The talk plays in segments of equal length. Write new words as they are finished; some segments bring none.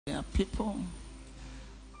their people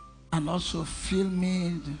and also fill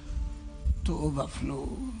me to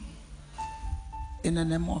overflow. In the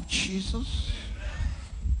name of Jesus,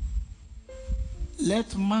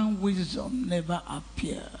 let my wisdom never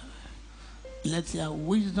appear. Let your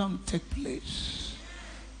wisdom take place.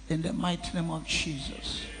 In the mighty name of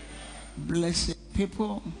Jesus, bless the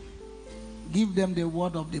people. Give them the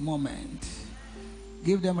word of the moment.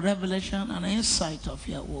 Give them revelation and insight of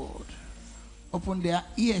your word. Open their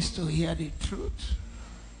ears to hear the truth.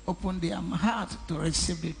 Open their heart to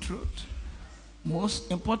receive the truth. Most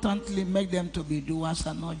importantly, make them to be doers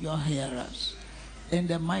and not your hearers. In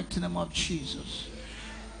the mighty name of Jesus.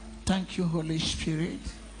 Thank you, Holy Spirit.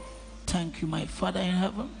 Thank you, my Father in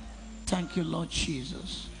heaven. Thank you, Lord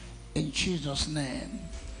Jesus. In Jesus' name.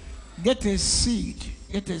 Get a seed.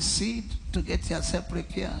 Get a seed to get yourself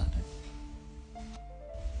prepared.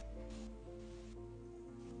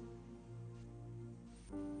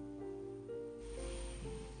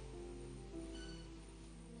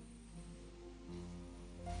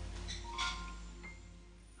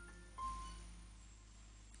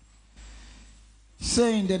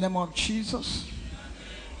 Say in the name of Jesus,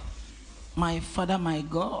 my Father, my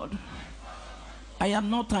God, I am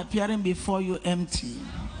not appearing before you empty.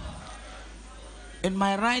 In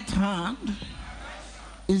my right hand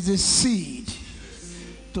is the seed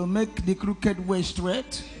to make the crooked way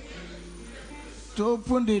straight, to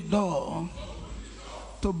open the door,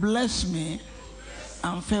 to bless me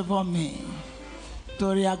and favor me, to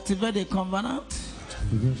reactivate the covenant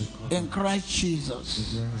in Christ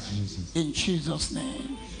Jesus. In Jesus'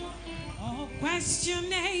 name.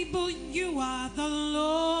 Unquestionable, you are the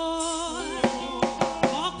Lord.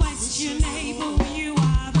 Unquestionable, you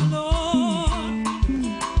are the Lord.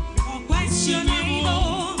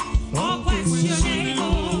 Unquestionable,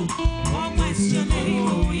 unquestionable,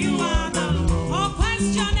 unquestionable, you are the Lord.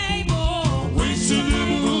 Unquestionable,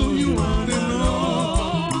 unquestionable, you are the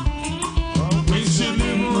Lord.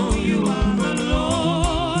 Unquestionable, you are the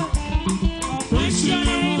Lord.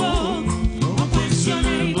 Unquestionable,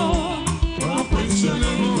 unquestionable,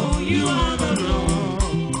 unquestionable, you are the Lord.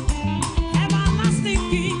 Everlasting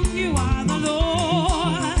King, you are the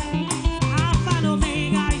Lord. Alpha and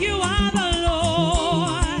Omega, you are the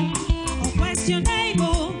Lord.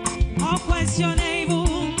 Unquestionable, unquestionable,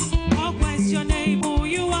 unquestionable,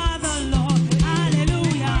 you are the Lord.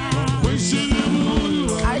 Hallelujah. Unquestionable, you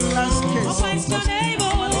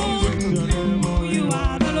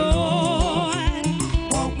are the Lord.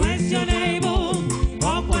 Unquestionable,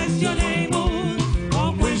 unquestionable,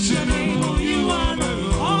 unquestionable, you are the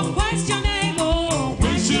Lord. Unquestionable,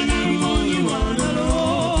 unquestionable, you are the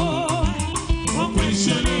Lord.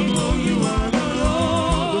 Unquestionable, you are the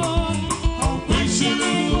Lord.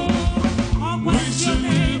 Unquestionable,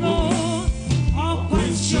 unquestionable,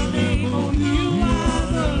 unquestionable, you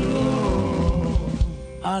are the Lord.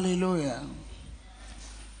 Hallelujah.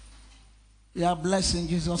 You are blessed in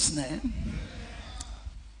Jesus' name.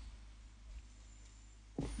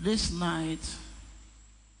 This night,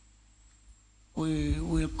 we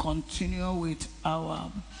will continue with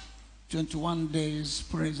our 21 days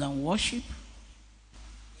praise and worship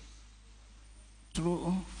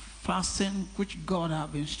through fasting, which God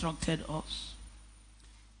have instructed us,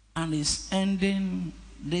 and is ending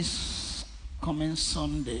this coming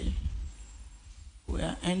Sunday. We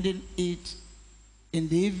are ending it in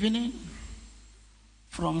the evening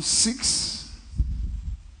from 6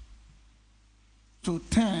 to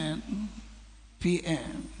 10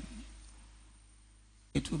 p.m.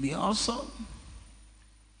 It will be awesome.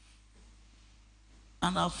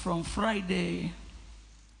 And as from Friday,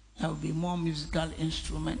 there will be more musical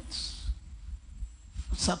instruments.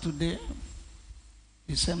 Saturday,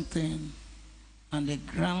 the same thing. And the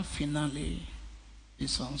grand finale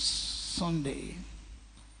is on Sunday.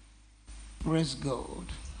 Praise God.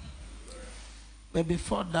 But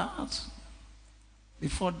before that,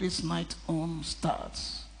 before this night on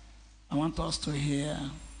starts, I want us to hear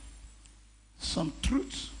some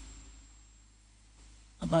truth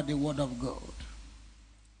about the Word of God.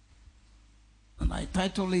 And I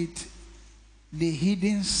title it, The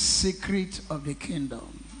Hidden Secret of the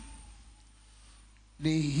Kingdom.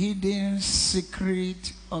 The Hidden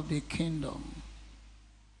Secret of the Kingdom.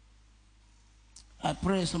 I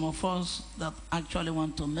pray some of us that actually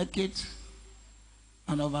want to make it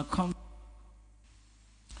and overcome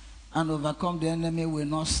the enemy will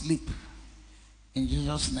not sleep. In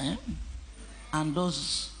Jesus' name. And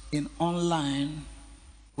those in online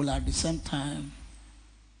will at the same time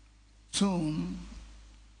tune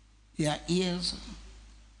their ears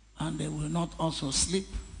and they will not also sleep.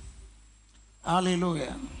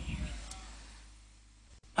 Hallelujah.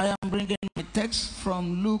 I am bringing my text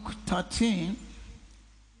from Luke 13,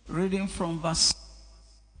 reading from verse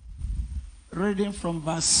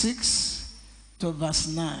 6 to verse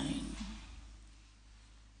 9.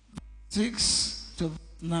 6 to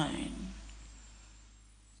 9.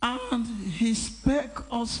 And he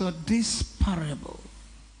spake also this parable.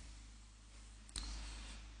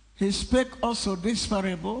 He spake also this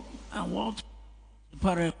parable, and what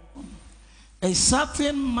parable? A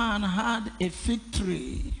certain man had a fig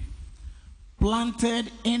tree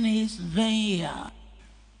planted in his vineyard,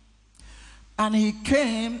 and he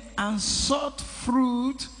came and sought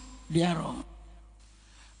fruit thereon,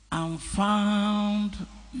 and found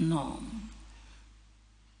none.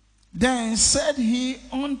 Then said he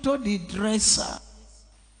unto the dresser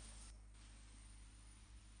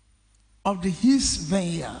of his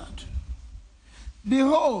vineyard,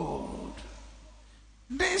 Behold,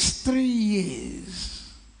 these 3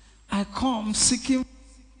 years I come seeking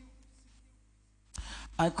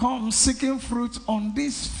fruit on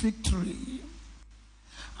this fig tree,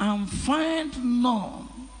 and find none.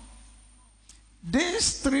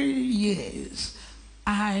 These 3 years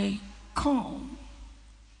I come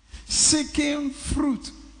seeking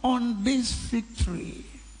fruit on this fig tree,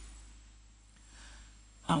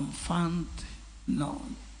 and found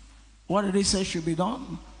none. What did he say should be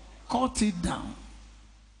done? Cut it down.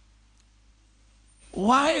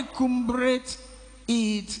 Why cumbrate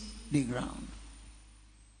it the ground?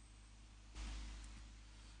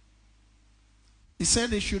 He said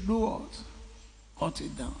they should do what? Cut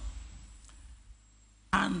it down.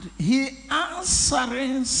 And he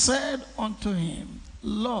answering said unto him,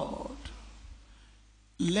 Lord,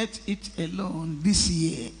 let it alone this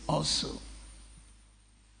year also,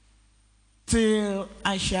 till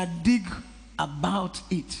I shall dig about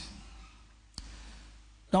it.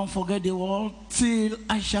 Don't forget the word, till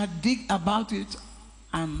I shall dig about it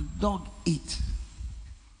and dug it.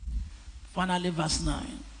 Finally, verse 9.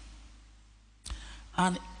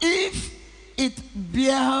 And if it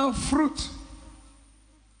bear fruit,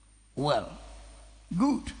 well,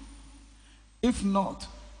 good. If not,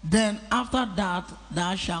 then after that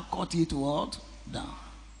thou shalt cut it what? Down.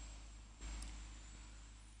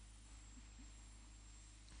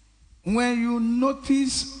 When you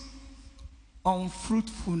notice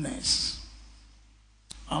unfruitfulness,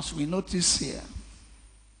 as we notice here,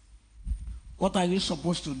 what are you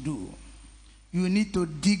supposed to do? You need to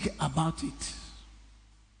dig about it.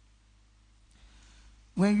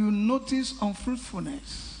 When you notice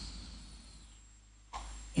unfruitfulness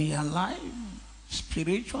in your life,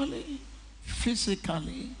 spiritually,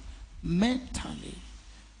 physically, mentally,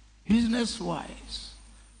 business-wise,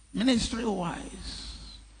 ministry-wise,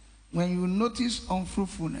 when you notice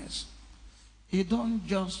unfruitfulness, you don't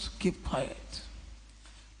just keep quiet.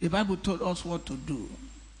 The Bible told us what to do.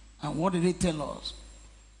 And what did it tell us?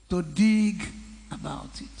 To dig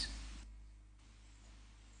about it.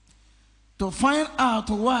 To find out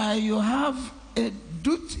why you have a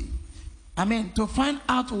duty. To find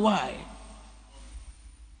out why.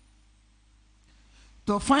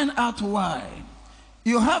 To find out why.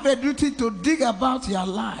 You have a duty to dig about your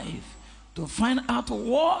life. To find out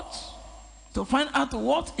what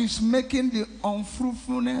is making the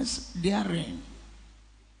unfruitfulness therein.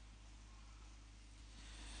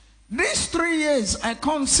 These 3 years I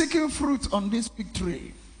come seeking fruit on this fig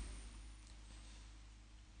tree.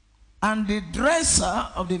 And the dresser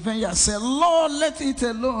of the vineyard said, Lord, let it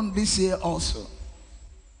alone this year also.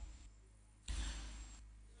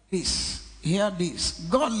 Hear this.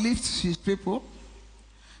 God lifts his people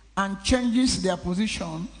and changes their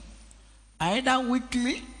position either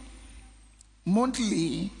weekly,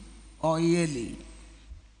 monthly, or yearly.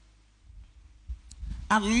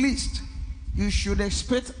 At least you should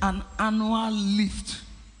expect an annual lift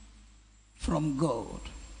from God.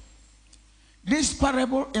 This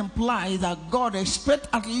parable implies that God expects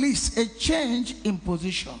at least a change in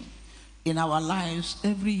position in our lives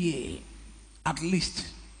every year. At least.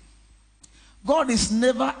 God is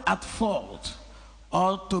never at fault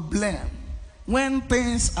or to blame when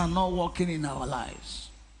things are not working in our lives.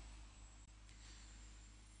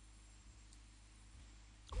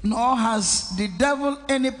 Nor has the devil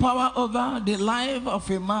any power over the life of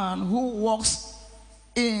a man who walks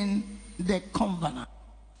in the covenant.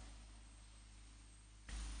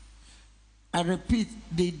 I repeat,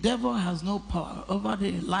 the devil has no power over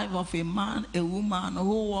the life of a man, a woman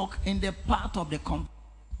who walk in the path of the covenant.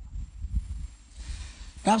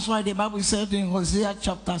 That's why the Bible said in Hosea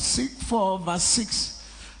chapter 4 verse 6.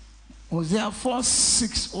 Hosea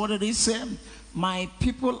 4:6, what did it say? My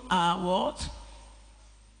people are what?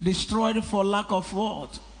 Destroyed for lack of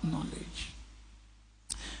what? Knowledge.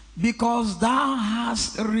 Because thou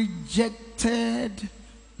hast rejected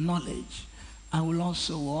knowledge, I will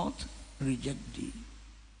also what? Reject thee.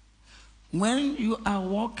 When you are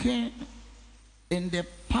walking in the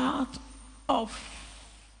path of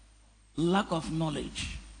lack of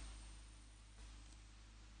knowledge,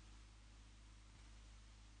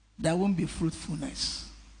 there won't be fruitfulness.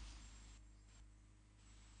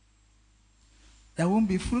 There won't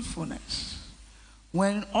be fruitfulness.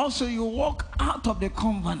 When also you walk out of the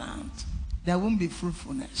covenant, there won't be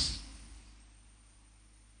fruitfulness.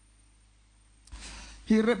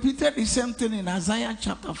 He repeated the same thing in Isaiah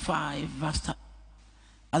chapter 5, verse 13.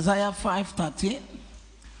 Isaiah 5:13.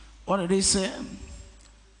 What did he say?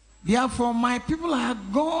 Therefore my people are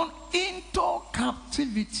gone into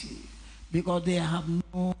captivity because they have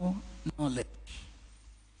no knowledge.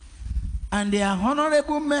 And their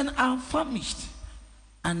honorable men are famished,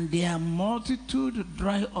 and their multitude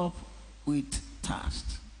dry up with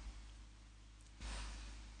thirst.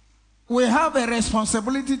 We have a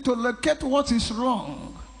responsibility to locate what is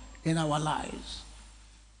wrong in our lives.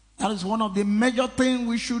 That is one of the major things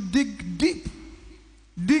we should dig deep,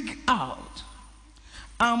 dig out,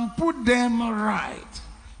 and put them right.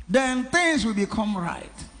 Then things will become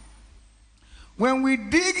right. When we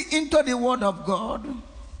dig into the Word of God,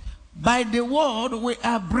 by the Word we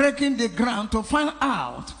are breaking the ground to find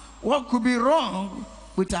out what could be wrong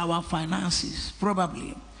with our finances,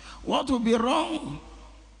 probably. What will be wrong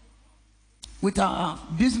with our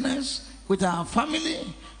business, with our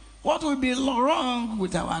family? What will be wrong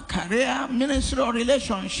with our career, ministry, or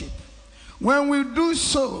relationship? When we do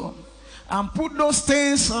so and put those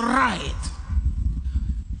things right,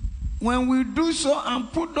 when we do so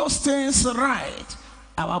and put those things right,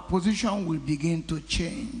 our position will begin to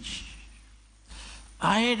change.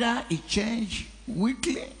 Either it change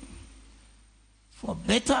weekly for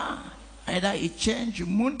better, either it change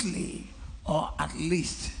monthly, or at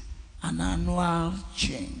least an annual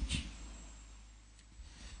change.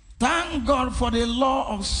 Thank God for the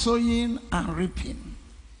law of sowing and reaping.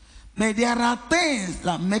 But there are things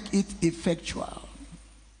that make it effectual.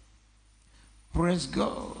 Praise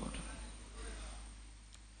God.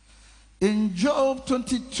 In Job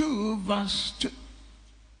 22, verse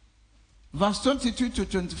 22 to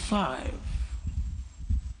 25.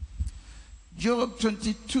 Job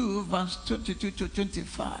 22, verse 22 to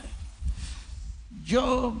 25.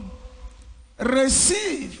 Job,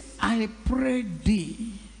 receive, I pray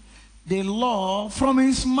thee, the law from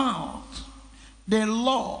his mouth. The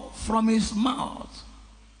law from his mouth.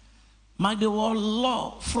 Mark the word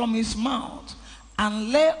law, from his mouth.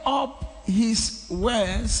 And lay up his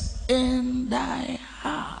words in thy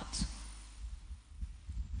heart.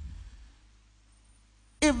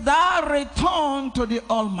 If thou return to the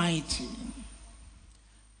Almighty,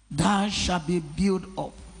 thou shalt be built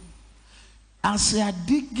up. As you are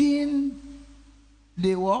digging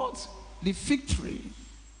the what? The fig tree,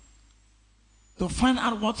 to find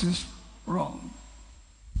out what is wrong.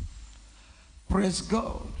 Praise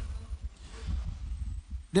God.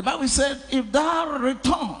 The Bible said, if thou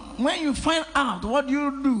return, when you find out what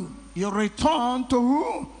you do, you return to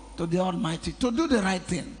who? To the Almighty, to do the right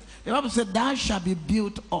thing. The Bible said, thou shalt be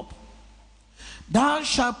built up. Thou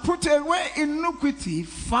shalt put away iniquity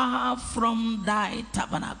far from thy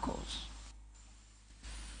tabernacles.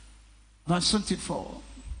 Verse 24.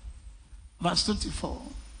 Verse 24.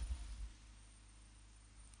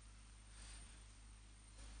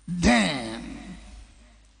 Then,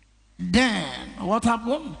 what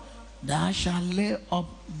happened? Thou shalt lay up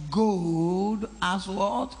gold as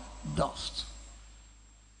what? Dust.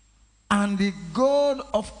 And the gold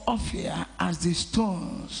of Ophir as the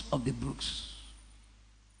stones of the brooks.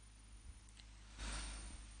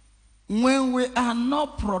 When we are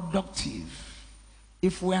not productive,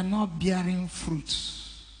 if we are not bearing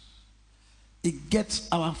fruits, it gets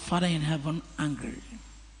our Father in heaven angry.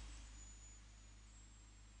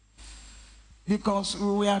 Because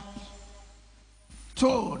we are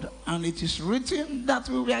told, and it is written, that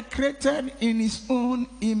we were created in his own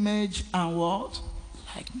image and what?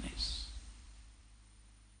 Likeness.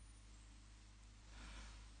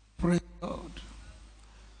 Praise God.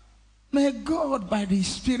 May God by the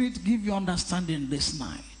Spirit give you understanding this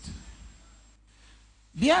night.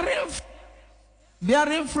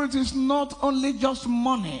 Bearing fruit is not only just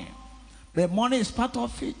money, but money is part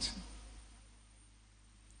of it.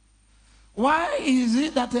 Why is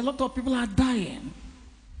it that a lot of people are dying?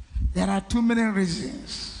 There are too many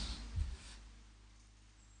reasons.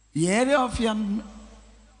 The area of your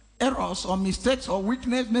errors or mistakes or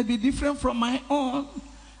weakness may be different from my own,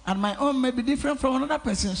 and my own may be different from another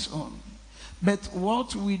person's own. But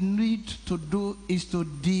what we need to do is to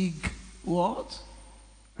dig what?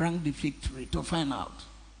 Rank the fig tree to find out.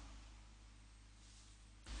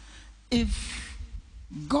 If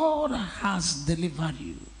God has delivered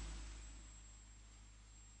you,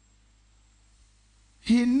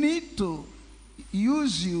 He needs to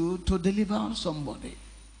use you to deliver somebody.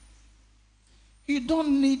 You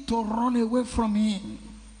don't need to run away from Him.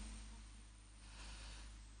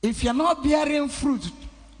 If you're not bearing fruit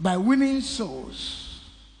by winning souls,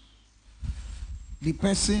 the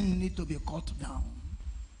person needs to be cut down.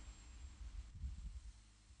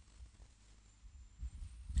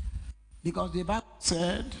 Because the Bible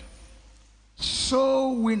said,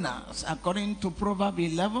 soul winners, according to Proverbs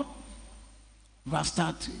 11, verse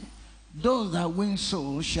 30, those that win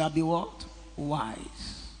souls shall be what?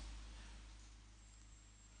 Wise.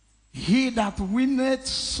 He that winneth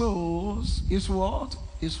souls is what?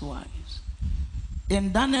 Is wise.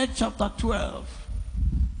 In Daniel chapter 12,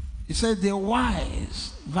 it says the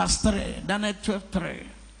wise, verse 3, Daniel 12:3.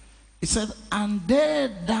 It says, and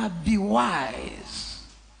they that be wise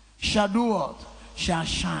shall do what? Shall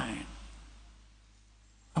shine.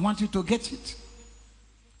 I want you to get it.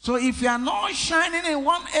 So if you are not shining in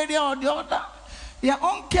one area or the other, your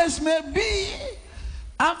own case may be,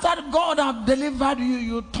 after God has delivered you,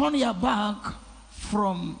 you turn your back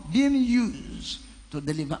from being used to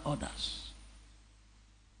deliver others.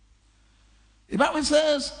 The Bible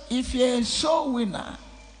says, if you're a soul winner,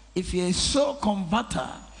 if you're a soul converter,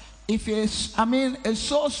 if you're, a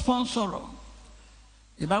soul sponsorer,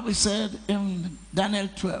 the Bible said in Daniel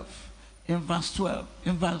 12, in verse 12,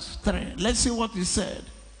 in verse 3. Let's see what it said.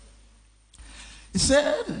 It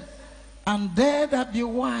said, and they that be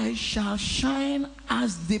wise shall shine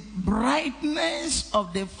as the brightness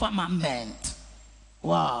of the firmament.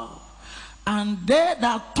 Wow. And they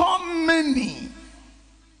that turn many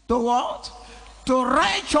to what? To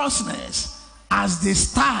righteousness as the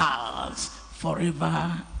stars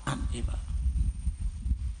forever and ever.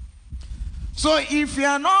 So if you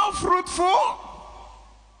are not fruitful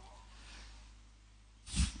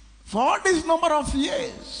for all this number of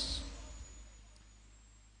years,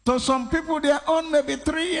 to some people their own maybe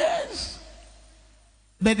 3 years,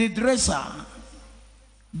 but the dresser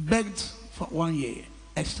begged for 1 year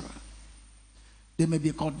extra, they may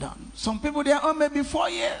be cut down. Some people their own maybe 4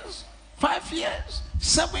 years, 5 years,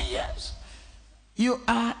 7 years. You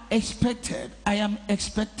are expected, I am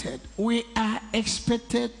expected, we are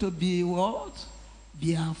expected to be what?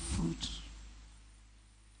 Bear fruit.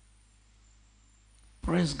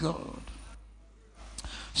 Praise God.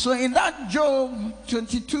 So in that Job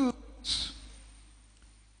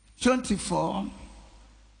 22:24,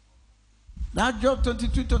 that Job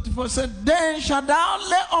 22:24 said, then shalt thou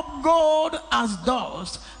lay up gold as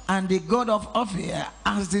dust, and the gold of Ophir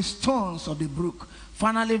as the stones of the brook.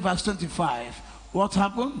 Finally, verse 25. What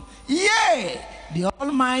happened? Yea, the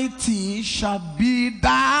Almighty shall be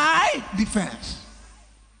thy defense.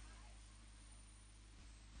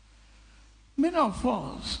 Many of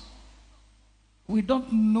us, we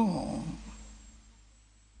don't know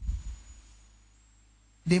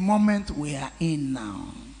the moment we are in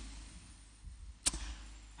now.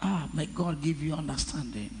 May God give you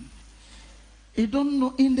understanding. You don't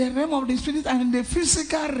know in the realm of the spirit and in the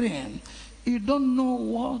physical realm. You don't know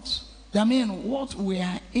what we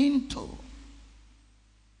are into.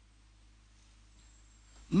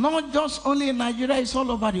 Not just only in Nigeria, it's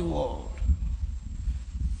all over the world.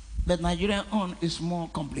 But Nigeria on is more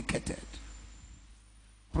complicated.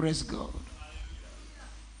 Praise God.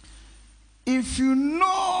 If you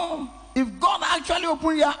know, if God actually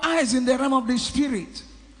opened your eyes in the realm of the spirit,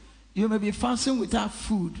 you may be fasting without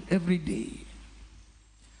food every day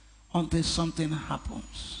until something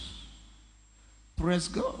happens. Praise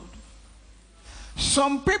God.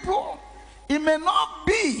 Some people, it may not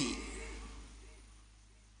be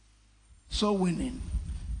so winning.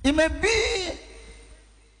 It may be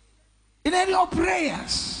in any of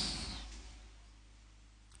prayers.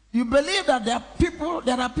 You believe that there are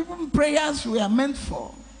people prayers we are meant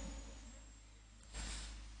for.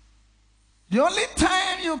 The only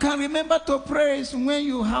time you can remember to pray is when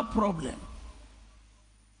you have problem.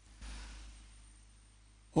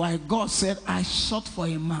 Why God said, I sought for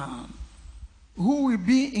a man who will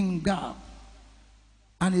be in gap,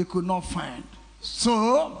 and he could not find.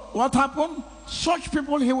 So what happened? Such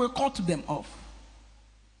people, he will cut them off.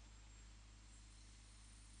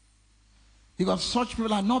 Because such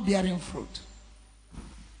people are not bearing fruit.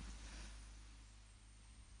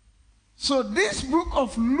 So this book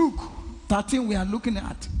of Luke 13, we are looking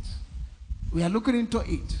at it. We are looking into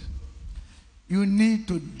it. You need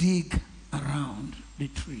to dig around the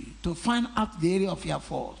tree to find out the area of your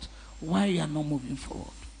fault, why you are not moving forward,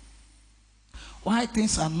 why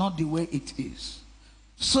things are not the way it is.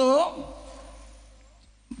 So,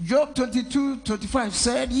 Job 22:25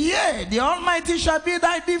 said, yea, the Almighty shall be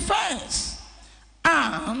thy defense,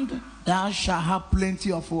 and thou shalt have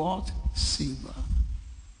plenty of what? Silver.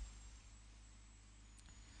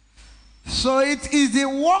 So it is the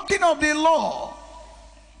working of the law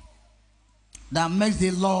that makes the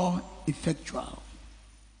law effectual.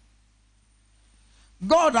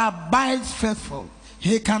 God abides faithful.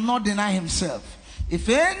 He cannot deny himself. If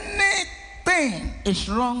anything is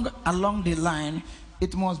wrong along the line,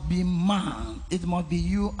 it must be man. It must be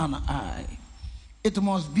you and I. It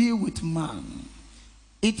must be with man.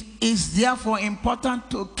 It is therefore important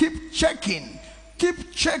to keep checking, keep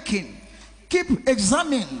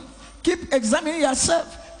examining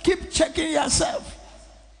yourself, keep checking yourself,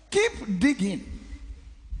 keep digging.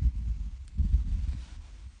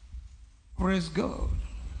 Praise God.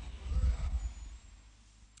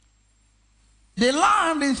 The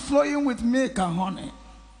land is flowing with milk and honey,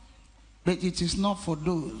 but it is not for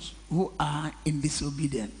those who are in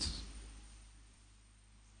disobedience.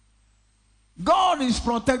 God is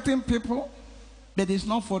protecting people, but it's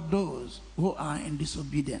not for those who are in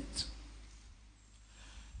disobedience.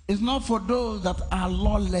 It's not for those that are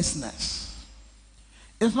lawlessness.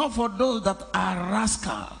 It's not for those that are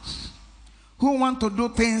rascals who want to do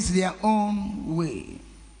things their own way.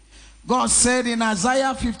 God said in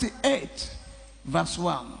Isaiah 58, verse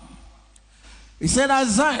 1, he said,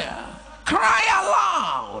 Isaiah, cry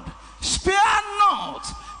aloud, spare not,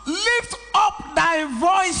 lift up thy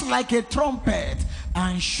voice like a trumpet,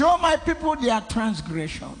 and show my people their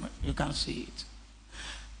transgression. You can see it.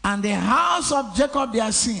 And the house of Jacob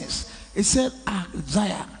their sins. He said,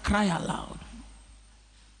 Isaiah, cry aloud.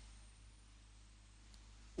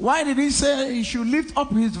 Why did he say he should lift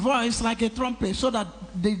up his voice like a trumpet? So that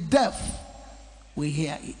the deaf will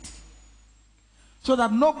hear it. So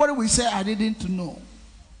that nobody will say, I didn't know.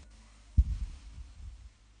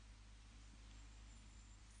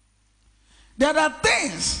 There are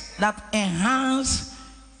things that enhance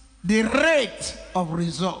the rate of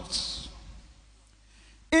results.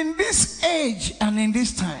 In this age and in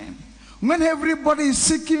this time, when everybody is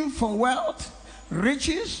seeking for wealth,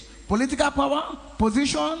 riches, political power,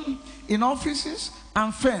 position in offices,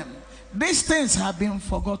 and fame, these things have been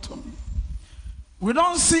forgotten. We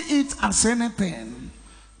don't see it as anything,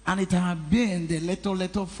 and it has been the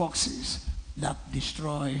little foxes that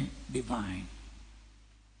destroy the vine.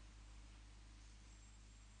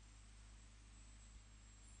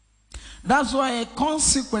 That's why,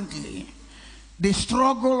 consequently, the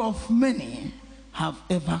struggle of many have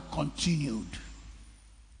ever continued.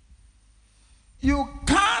 You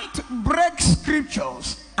can't break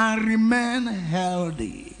scriptures and remain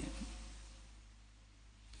healthy.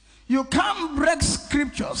 You can't break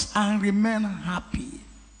scriptures and remain happy.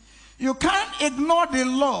 You can't ignore the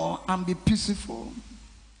law and be peaceful.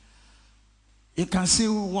 You can see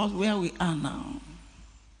where we are now.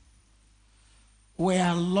 We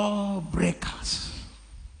are lawbreakers.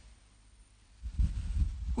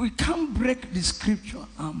 We can't break the scripture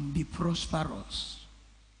and be prosperous.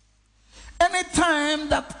 Anything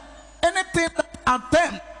that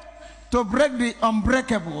attempts to break the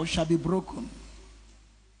unbreakable shall be broken.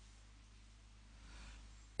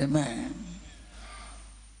 Amen.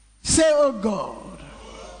 Say, oh God,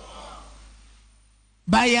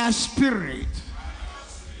 by your spirit,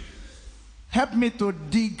 help me to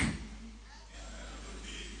dig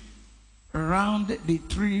around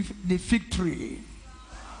the fig tree,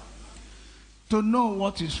 to know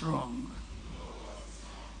what is wrong.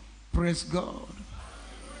 Praise God.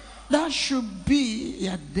 That should be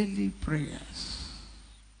your daily prayers.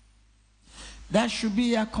 That should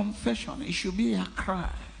be your confession. It should be your cry.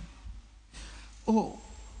 Oh,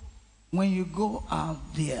 when you go out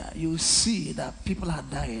there, you see that people are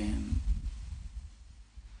dying.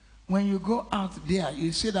 When you go out there,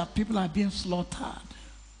 you see that people are being slaughtered.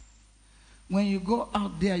 When you go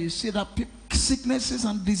out there, you see that sicknesses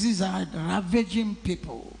and diseases are ravaging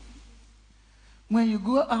people. When you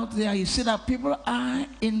go out there, you see that people are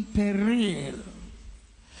in peril.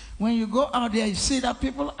 When you go out there, you see that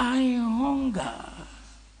people are in hunger.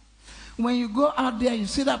 When you go out there, you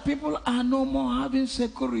see that people are no more having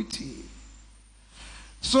security.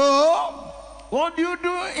 So, what do you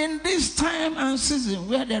do in this time and season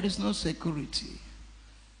where there is no security?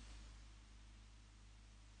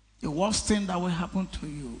 The worst thing that will happen to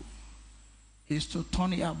you is to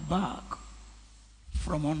turn your back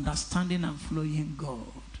from understanding and flowing God.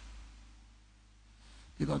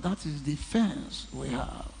 Because that is the fence we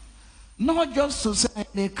have. Not just to say I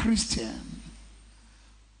am a Christian.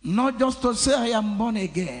 Not just to say I am born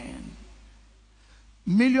again.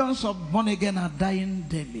 Millions of born again are dying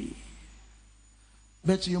daily.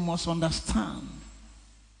 But you must understand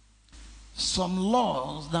some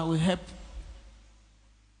laws that will help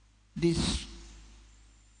this.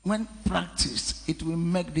 When practiced, it will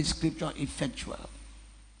make the scripture effectual.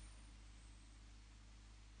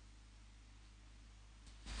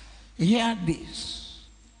 Hear this.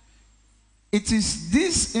 It is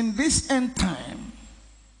this in this end time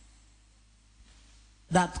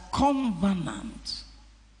that covenant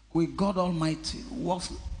with God Almighty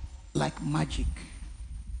works like magic.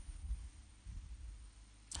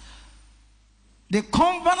 The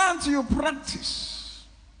covenant you practice,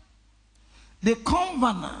 the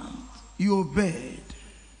covenant you obeyed,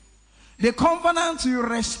 the covenant you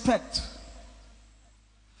respect,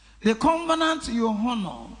 the covenant you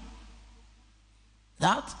honor,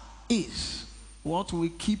 that is what will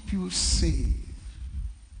keep you safe.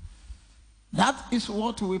 That is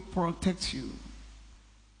what will protect you.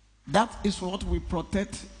 That is what will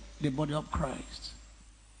protect the body of Christ.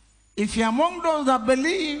 If you're among those that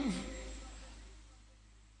believe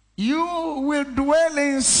you will dwell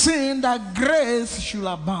in sin that grace should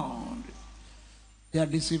abound, you are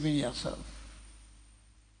deceiving yourself.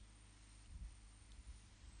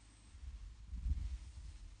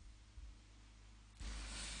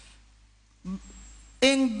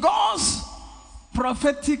 In God's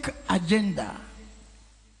prophetic agenda,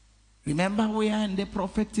 remember we are in the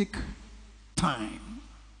prophetic time.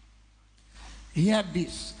 Hear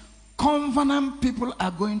this. Covenant people are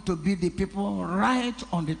going to be the people right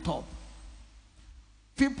on the top.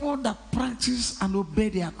 People that practice and obey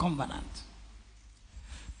their covenant.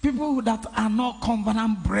 People that are not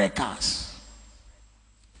covenant breakers.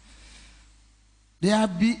 They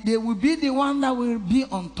will be the one that will be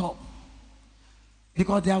on top.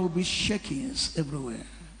 Because there will be shakings everywhere.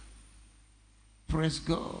 Praise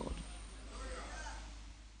God.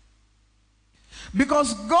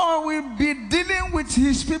 Because God will be dealing with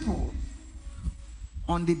his people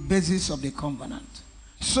on the basis of the covenant.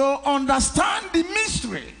 So understand the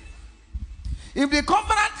mystery. If the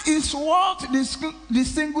covenant is what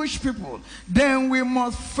distinguishes people, then we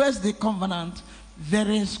must face the covenant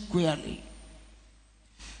very squarely.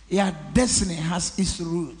 Your destiny has its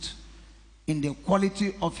root in the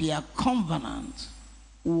quality of your covenant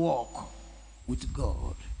walk with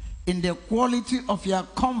God. In the quality of your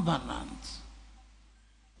covenant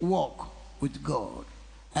walk with God.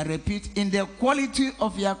 I repeat, in the quality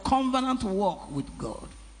of your covenant walk with God.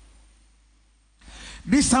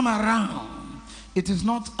 This time around, it is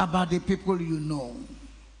not about the people you know.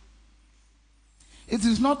 It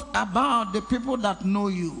is not about the people that know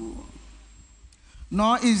you.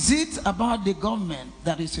 Nor is it about the government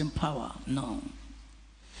that is in power. No.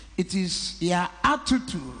 It is your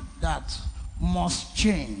attitude that must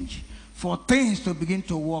change for things to begin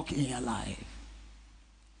to work in your life.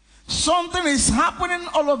 Something is happening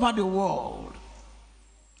all over the world.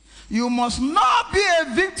 You must not be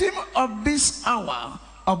a victim of this hour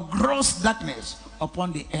of gross darkness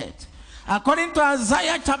upon the earth. According to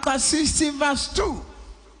Isaiah chapter 60 verse 2.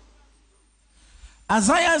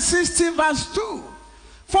 Isaiah 60 verse 2.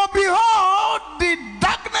 For behold, the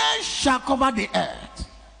darkness shall cover the earth.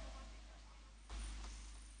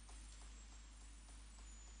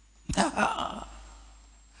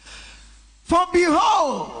 For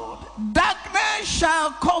behold, darkness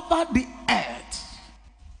shall cover the earth.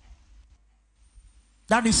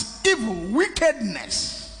 That is evil,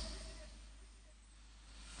 wickedness,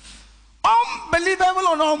 unbelievable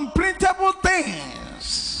and unprintable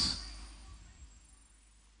things.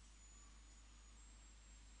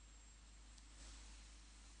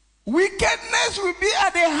 Wickedness will be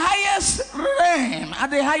at the highest realm, at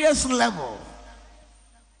the highest level.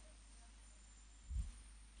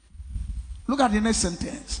 Look at the next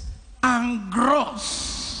sentence. And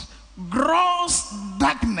gross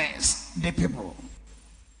darkness the people.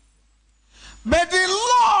 But the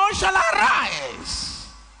Lord shall arise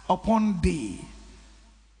upon thee.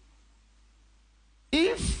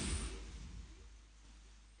 If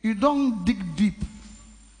you don't dig deep,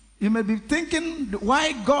 you may be thinking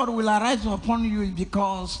why God will arise upon you is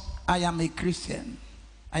because I am a Christian.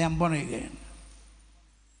 I am born again.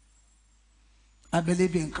 I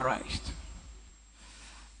believe in Christ.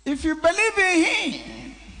 If you believe in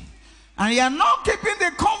him and you are not keeping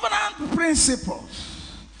the covenant principles,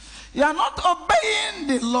 you are not obeying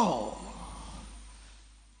the law,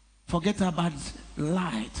 forget about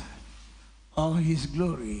light or his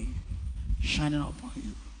glory shining upon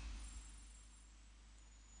you.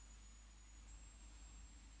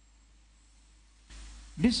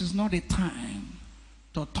 This is not a time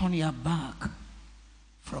to turn your back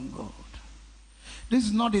from God. This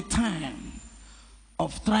is not a time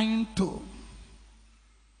of trying to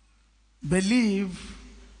believe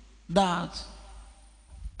that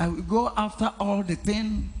I will go after all the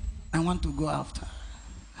things I want to go after.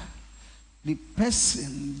 The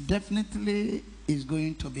person definitely is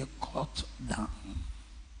going to be cut down.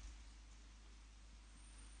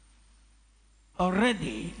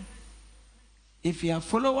 Already, if you are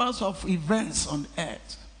followers of events on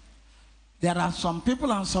earth, there are some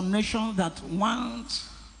people and some nations that want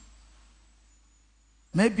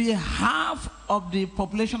maybe half of the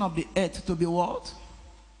population of the earth to be what?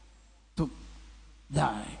 To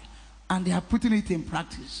die. And they are putting it in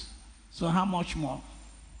practice. So how much more?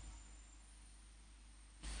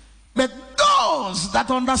 But those that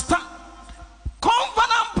understand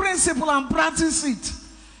covenant principle and practice it,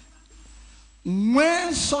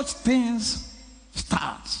 when such things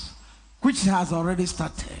start, which has already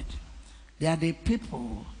started, they are the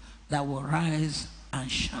people that will rise and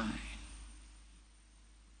shine.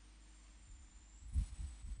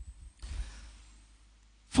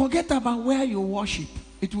 Forget about where you worship.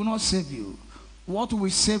 It will not save you. What will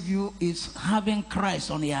save you is having Christ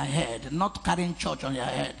on your head, not carrying church on your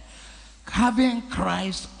head. Having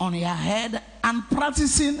Christ on your head and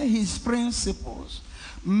practicing his principles.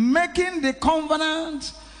 Making the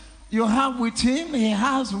covenant you have with him, he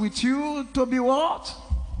has with you, to be what?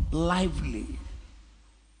 Lively.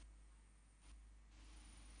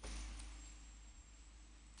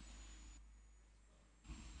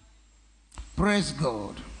 Praise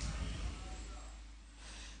God.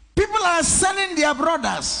 People are selling their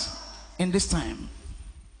brothers in this time.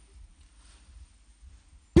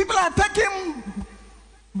 People are taking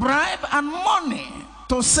bribe and money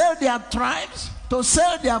to sell their tribes, to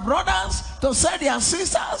sell their brothers, to sell their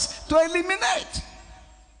sisters, to eliminate.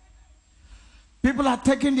 People are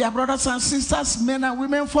taking their brothers and sisters, men and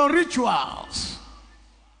women, for rituals.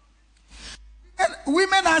 And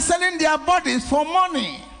women are selling their bodies for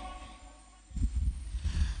money.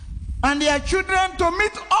 And their children to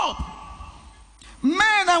meet up.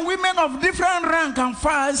 Men and women of different rank and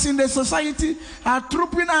files in the society are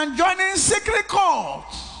trooping and joining secret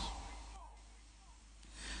cults.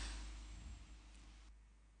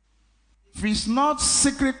 If it's not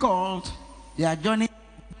secret cult, they are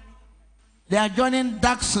joining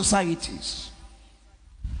dark societies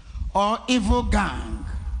or evil gang.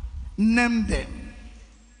 Name them.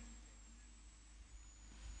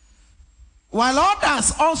 While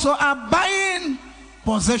others also are buying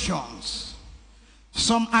possessions.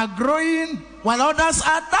 Some are growing while others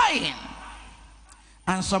are dying.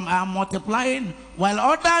 And some are multiplying while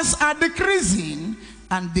others are decreasing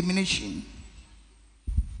and diminishing.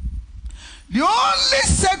 The only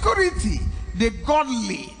security the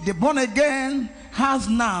godly, the born again, has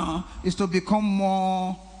now is to become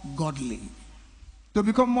more godly. To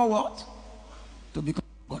become more what? To become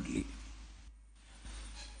godly.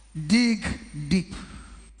 Dig deep,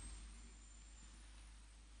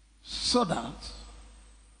 so that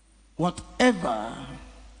whatever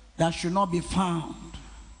that should not be found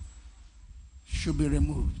should be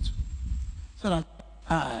removed, so that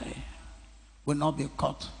I will not be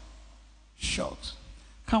caught short.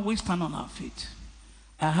 Can we stand on our feet?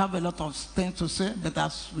 I have a lot of things to say, but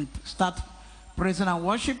as we start praising and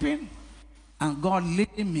worshiping, and God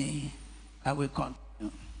leading me, I will continue.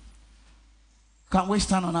 Can we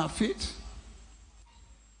stand on our feet?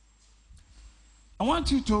 I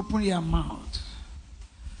want you to open your mouth.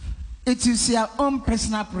 It is your own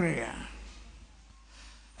personal prayer.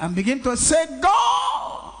 And begin to say,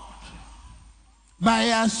 God, by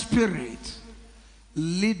your Spirit,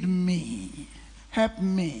 lead me, help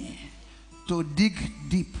me to dig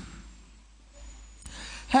deep.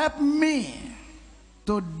 Help me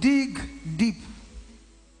to dig deep.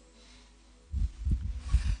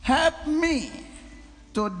 Help me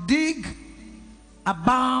to dig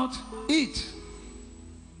about it.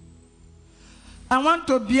 I want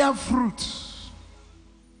to bear fruit.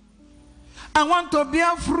 I want to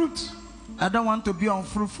bear fruit. I don't want to be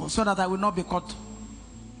unfruitful, so that I will not be caught.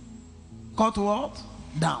 Caught what?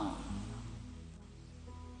 Down.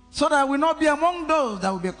 So that I will not be among those that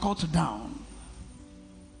will be caught down.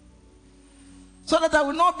 So that I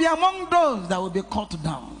will not be among those that will be caught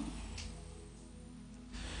down.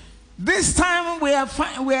 This time we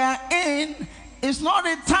are in is not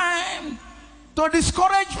a time to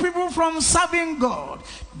discourage people from serving God.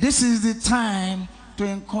 This is the time to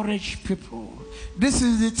encourage people. This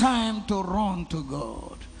is the time to run to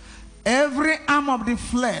God. Every arm of the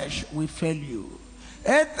flesh will fail you.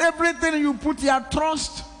 Everything you put your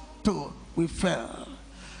trust to will fail.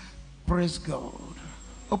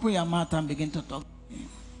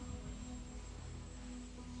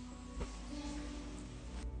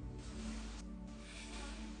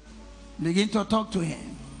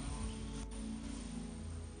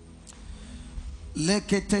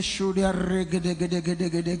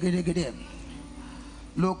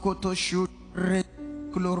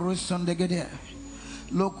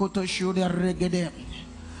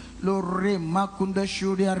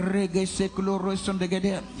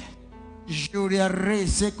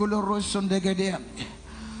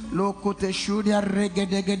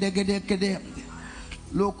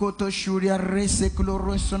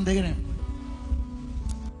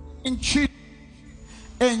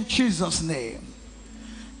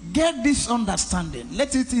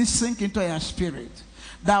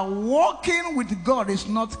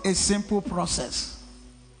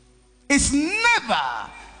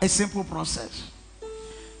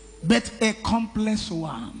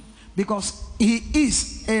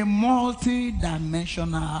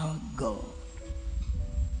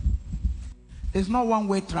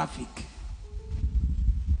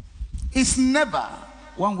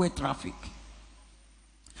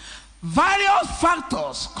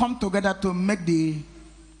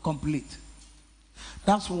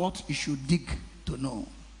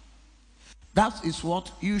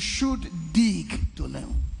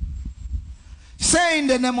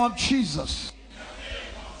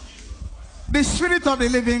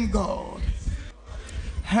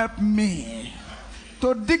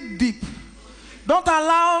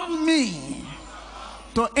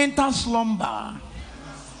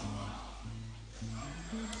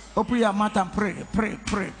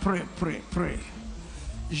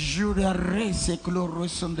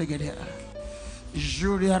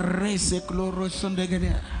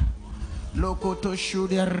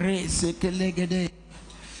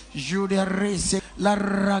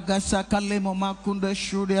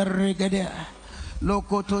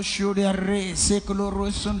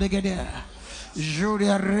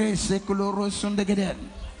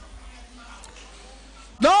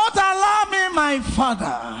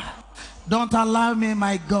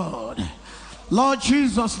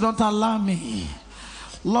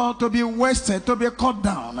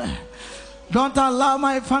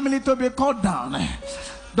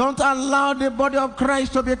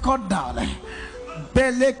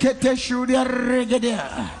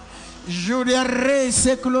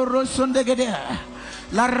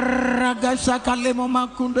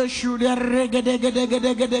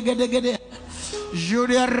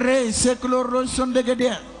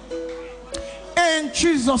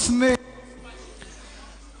 Jesus' name.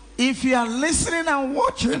 If you are listening and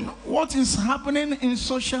watching what is happening in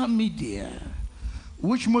social media,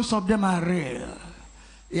 which most of them are real,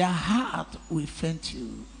 your heart will faint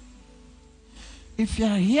you. If you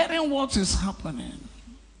are hearing what is happening,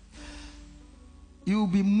 you will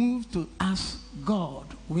be moved to ask God,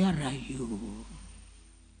 where are you?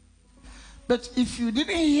 But if you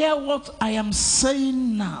didn't hear what I am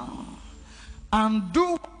saying now, and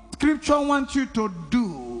do what Scripture wants you to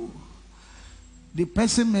do, the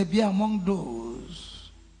person may be among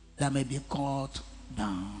those that may be caught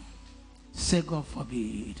down. Say, God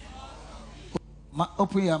forbid.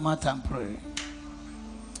 Open your mouth and pray.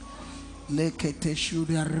 Lekete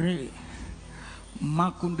shuria re,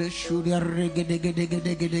 makunde shuria re gede gede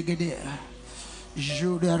gede gede gede,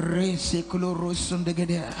 shuria re sekulo rosun de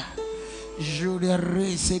gede, shuria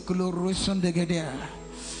re sekulo rosun de gede,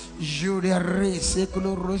 shuria re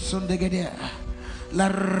sekulo rosun de gede, la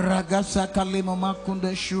ragasa kalimo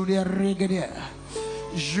makunde shuria re gede,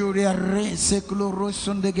 shuria re sekulo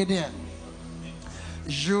rosun de gede,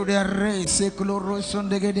 shuria re sekulo rosun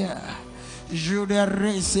de gede. Julia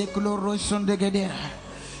re sekulo roson de gedea.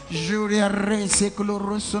 Julia re sekulo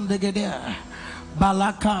roson de gedea.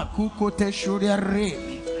 Balaka kukote shuria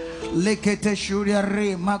re. Lekete shuria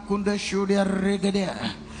re makunda shuria re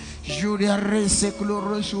gedea. Julia re sekulo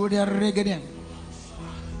rosuria re gedea.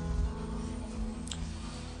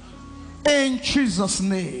 In Jesus'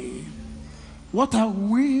 name, what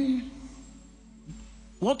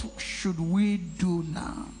should we do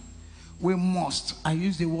now? We must, I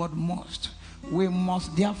use the word must, we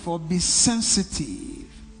must therefore be sensitive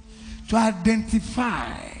to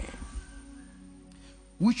identify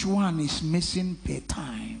which one is missing per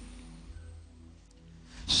time,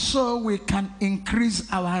 so we can increase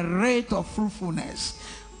our rate of fruitfulness.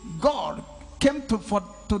 God came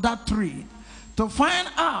to that tree to find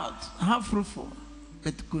out how fruitful,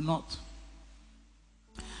 but could not.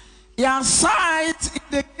 Your size in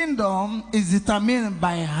the kingdom is determined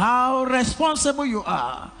by how responsible you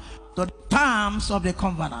are to the terms of the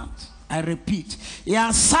covenant. I repeat,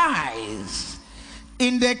 your size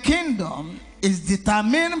in the kingdom is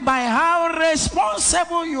determined by how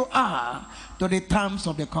responsible you are to the terms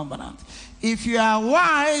of the covenant. If you are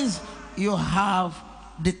wise, you have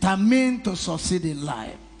determined to succeed in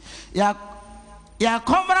life. Your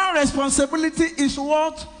covenant responsibility is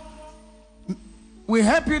what will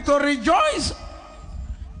help you to rejoice.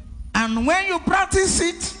 And when you practice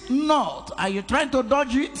it not, are you trying to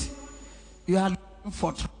dodge it? You are looking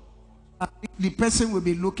for trouble. The person will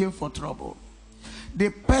be looking for trouble. The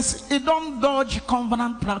person, you don't dodge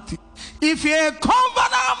covenant practice. If you're a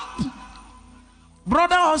covenant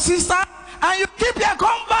brother or sister and you keep your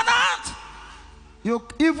covenant, you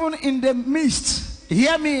even in the midst,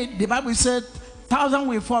 hear me, the Bible said 1,000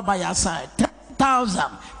 will fall by your side.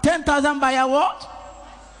 10,000 by your what?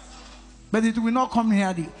 But it will not come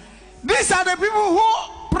near you. These are the people who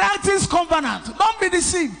practice covenant. Don't be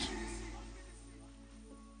deceived.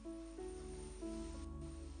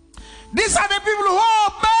 These are the people who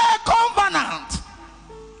obey covenant.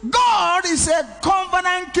 God is a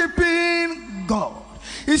covenant keeping God.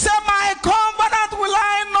 He said, my covenant will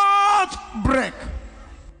I not break.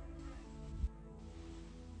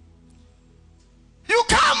 You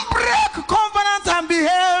can't break covenant and be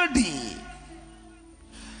healthy.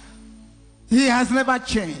 He has never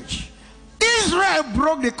changed. Israel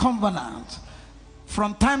broke the covenant.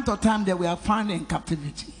 From time to time they were found in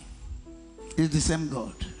captivity. It's the same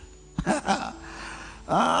God.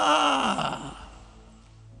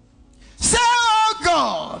 Say, oh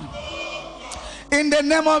God, in the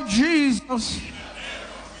name of Jesus,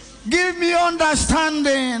 give me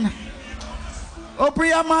understanding. Open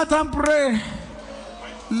your mouth and pray.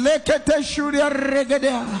 Lekete shuria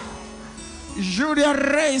regedea. Juria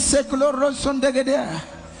rei sekuloro sondegedea.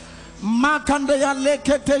 Makandaya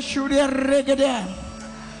lekete shuria regedea.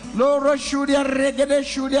 Loro shuria regede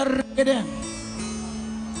shuria regedea.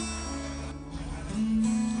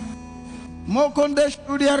 Mokonde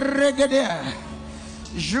shuria regedea.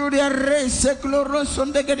 Juria rei sekuloro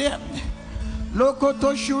sondegedea.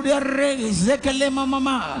 Lokoto shuria rei zekele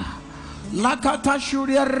mama. Lakata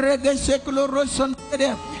shuria rege sekuloro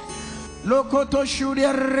sondegedea. Lokoto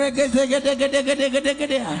shuria rege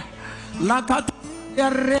zegedegedegedegedegedea. Lakata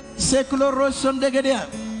rege sekuloro sondegedea.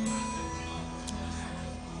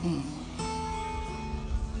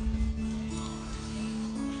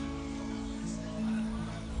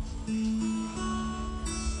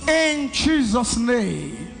 In Jesus'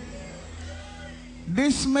 name.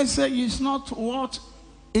 This message is not what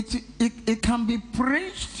it can be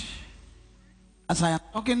preached as I am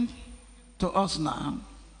talking to us now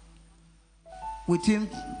within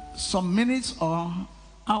some minutes or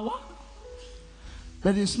hour,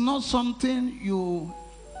 but it's not something you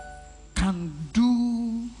can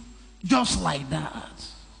do just like that.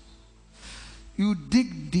 You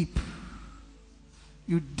dig deep,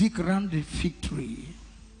 you dig around the fig tree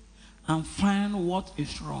and find what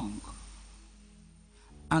is wrong,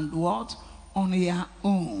 and what on your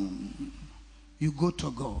own you go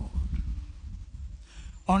to God.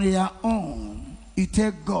 On your own you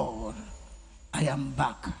tell God, I am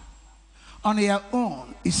back. On your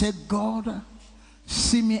own you say, God,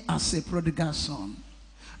 see me as a prodigal son.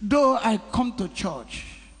 Though I come to church,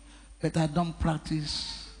 but I don't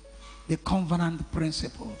practice the covenant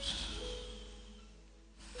principles,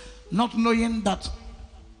 not knowing that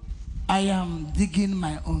I am digging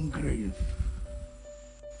my own grave.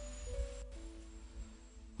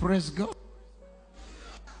 Praise God.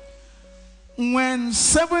 When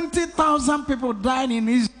 70,000 people died in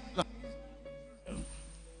Israel,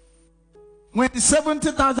 when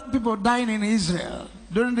 70,000 people died in Israel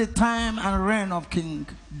during the time and reign of King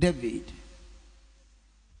David,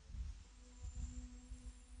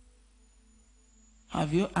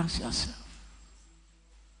 have you asked yourself,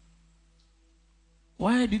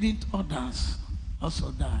 why didn't others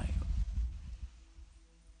also die?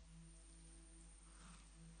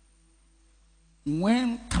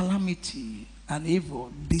 When calamity and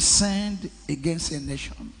evil descend against a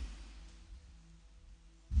nation,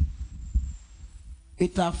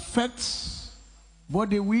 it affects both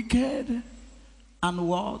the wicked and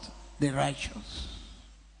what? The righteous.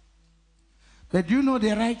 But you know,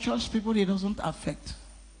 the righteous people, it doesn't affect.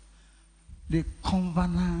 The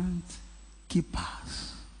covenant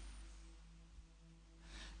keepers.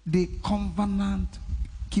 The covenant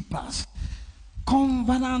keepers.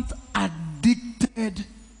 Covenant addicted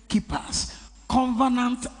keepers.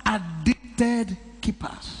 Covenant addicted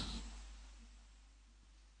keepers.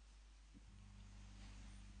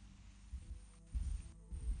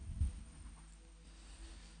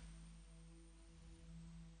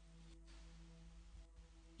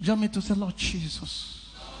 Join me to say, Lord Jesus,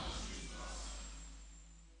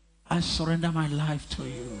 I surrender my life to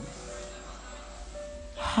you.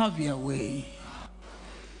 Have your way.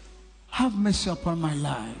 Have mercy upon my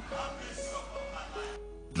life.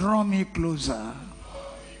 Draw me closer.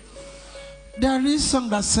 There is a song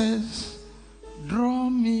that says, draw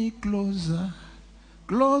me closer,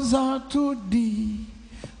 closer to thee.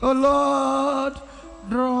 Oh Lord,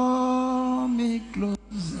 draw me closer,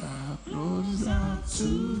 closer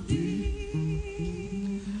to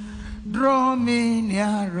thee. Draw me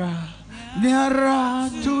nearer, nearer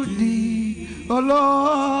to thee. Oh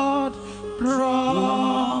Lord,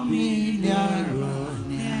 draw me nearer,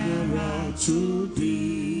 nearer to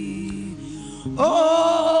thee.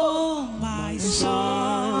 Oh, my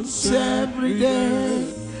sons every day,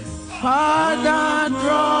 Father,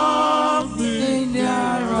 draw me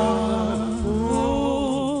nearer.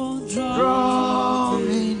 Oh, draw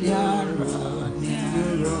me nearer,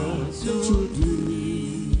 nearer to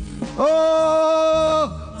thee.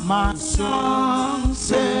 Oh, my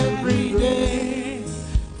sons every day,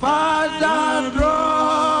 Father,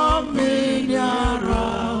 draw me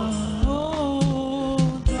nearer. Oh,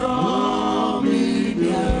 draw me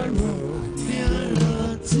nearer,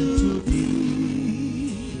 nearer to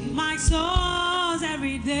thee. My songs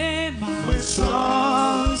every day, My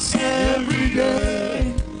songs every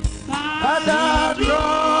day, Father,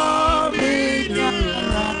 draw me nearer.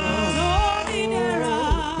 draw me nearer.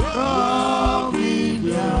 Draw me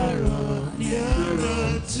nearer,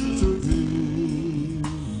 nearer to thee.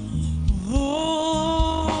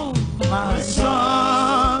 Oh, My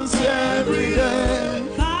songs every day,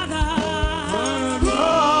 Father,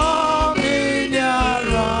 draw me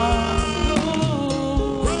nearer.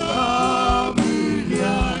 oh, Draw me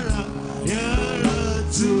nearer, nearer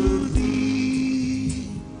to thee.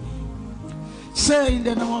 Say in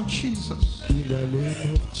the name of Jesus, In the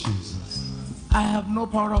name of Jesus, I have no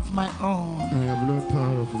power of my own, I have no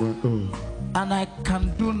power of my own, and I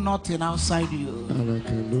can do nothing outside you. and I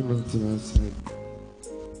can do nothing outside.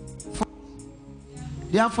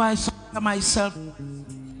 Therefore I surrender myself.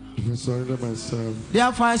 If I surrender myself,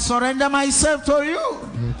 Therefore I surrender myself to you.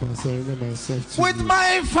 if I surrender myself to With you,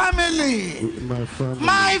 my family. with my family,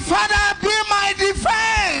 My Father, be my my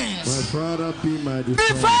defense. Father, be my defense.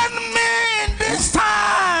 Defend me in this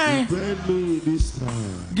time. Defend me this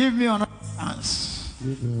time. Give me another chance.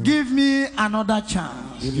 Give me Give me another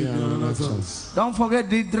chance. another chance. Don't forget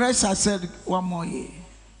the dress I said one more year.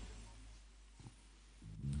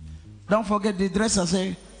 Don't forget the dress I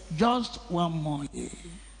said just one more year.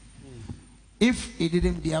 If it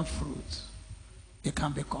didn't bear fruit, it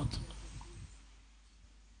can be cut.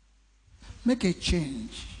 Make a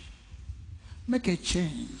change. Make a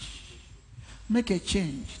change. Make a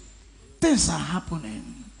change. Things are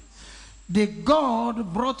happening. The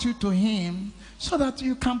God brought you to him so that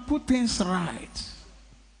you can put things right.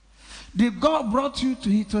 The God brought you to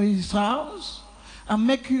his house and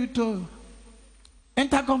make you to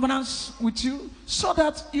enter covenants with you so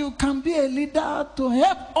that you can be a leader to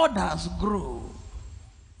help others grow.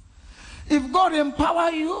 If God empower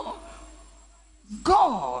you,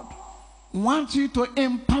 God wants you to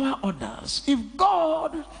empower others. If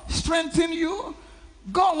God strengthen you,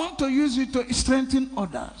 God wants to use you to strengthen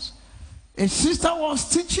others. A sister was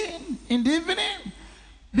teaching in the evening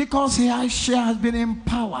because she has been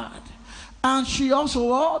empowered. And she also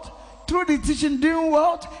what? Through the teaching doing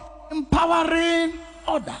what? Empowering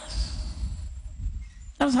others.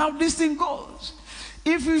 That's how this thing goes.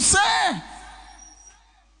 If you say,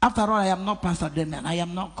 after all, I am not Pastor Damian, I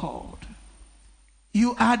am not called,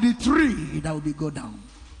 you are the tree that will be go down.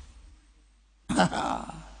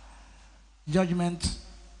 Judgment.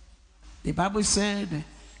 The Bible said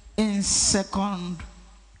in First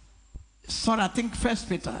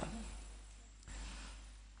Peter,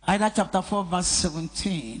 either chapter 4, verse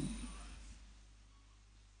 17.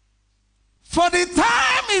 For the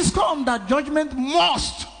time is come that judgment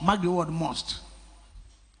must, mark the word must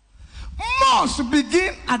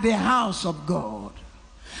begin at the house of God.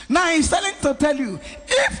 Now he's telling to tell you,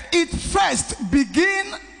 if it first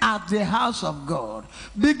begin at the house of God,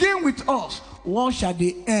 begin with us, what shall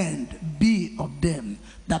the end be of them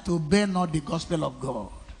that obey not the gospel of God?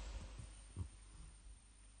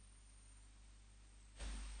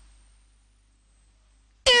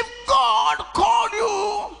 If God called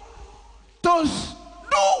you to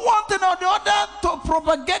do one thing or the other to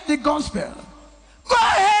propagate the gospel, go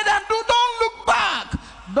ahead and do. Don't look back.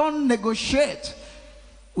 Don't negotiate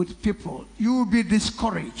with people. You will be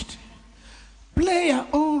discouraged. Play your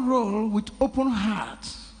own role with open heart.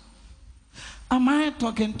 Am I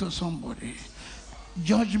talking to somebody?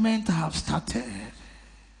 Judgment have started.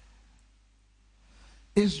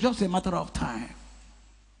 It's just a matter of time.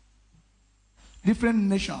 Different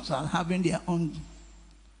nations are having their own.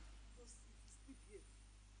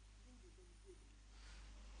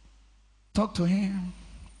 Talk to him.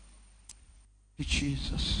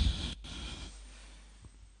 Jesus.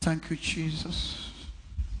 Thank you, Jesus.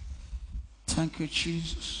 Thank you,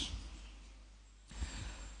 Jesus.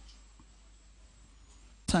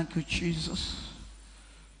 Thank you, Jesus.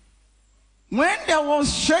 When there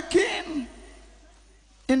was shaking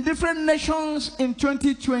in different nations in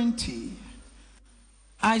 2020,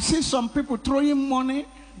 I see some people throwing money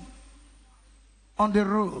on the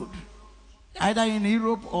road, either in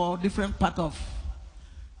Europe or different part of.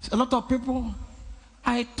 A lot of people,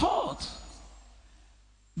 I thought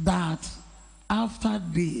that after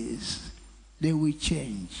this, they will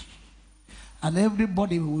change. And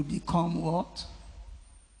everybody will become what?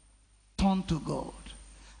 Turn to God.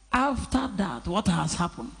 After that, what has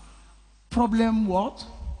happened? Problem what?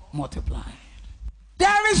 Multiplied.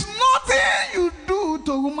 There is nothing you do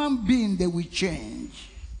to a human being that will change.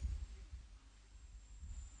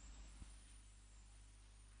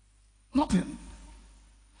 Nothing.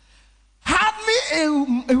 Hardly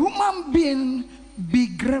a human being be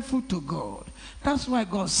grateful to God. That's why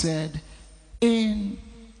God said in,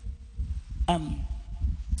 I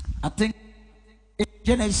think in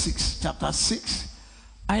Genesis chapter 6,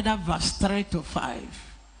 either verse 3 to 5.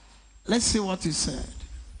 Let's see what he said.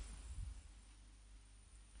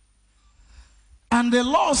 And the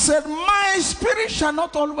Lord said, my spirit shall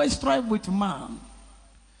not always strive with man.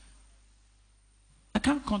 I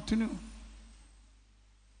can't continue.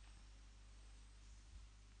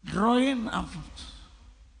 Drawing and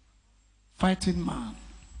fighting man.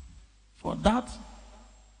 For that,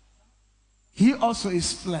 he also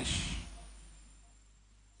is flesh.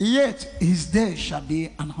 Yet his days shall be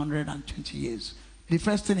 120 years. The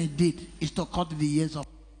first thing he did is to cut the years off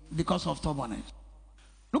because of stubbornness.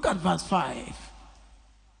 Look at verse 5.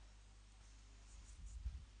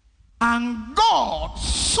 And God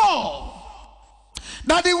saw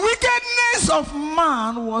that the wickedness of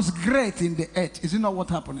man was great in the earth. Is it not what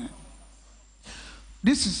happened?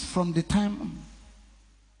 This is from the time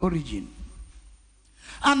origin.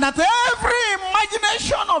 And that every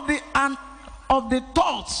imagination of the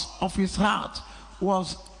thoughts of his heart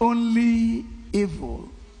was only evil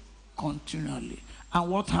continually. And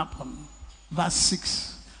what happened? Verse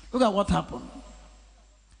 6. Look at what happened.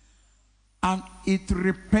 And it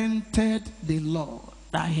repented the Lord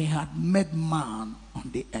that he had made man on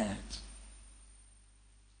the earth.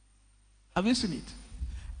 Have you seen it?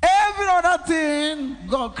 Every other thing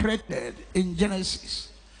God created in Genesis,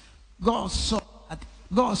 God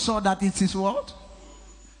saw that it is what?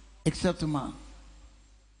 Except man.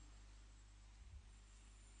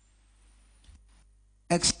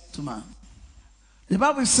 Except man. The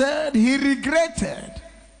Bible said he regretted.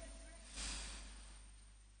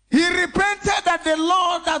 He repented that the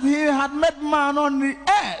Lord that he had made man on the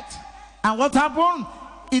earth. And what happened?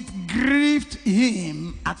 It grieved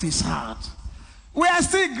him at his heart. We are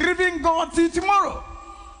still grieving God till tomorrow.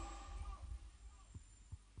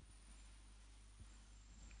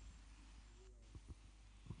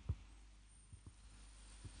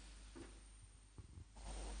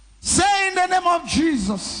 Say in the name of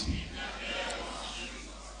Jesus.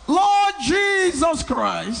 Lord Jesus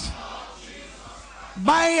Christ,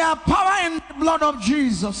 by your power in the blood of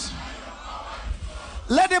Jesus,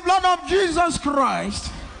 let the blood of Jesus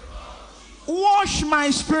Christ wash my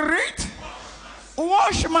spirit,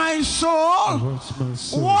 wash my soul,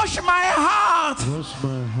 wash my heart,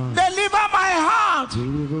 deliver my heart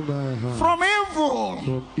from evil,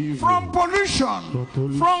 from pollution,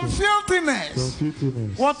 from filthiness.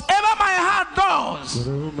 Whatever my heart does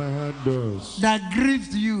that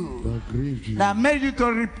grieved you, that made you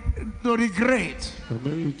to regret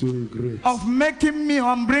of making me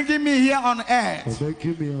or bringing me here on earth.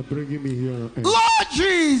 Lord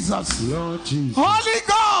Jesus, Holy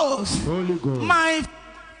Ghost, my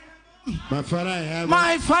Father in heaven,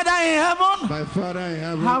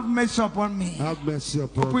 have mercy upon me.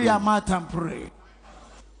 Open your mouth and pray.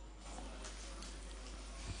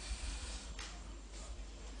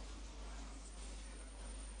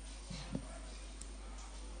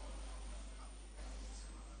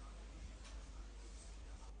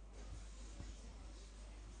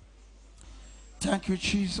 Thank you,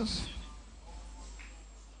 Jesus.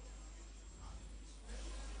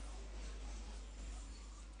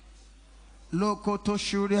 Lokoto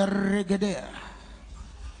shuria regedea.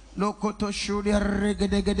 Lokoto shuria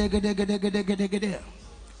regedegedegedegedegedegedegedegedea.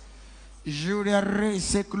 Juria re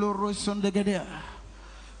secloro sondegedea.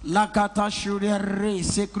 Lakata shuria re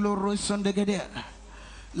secloro sondegedea.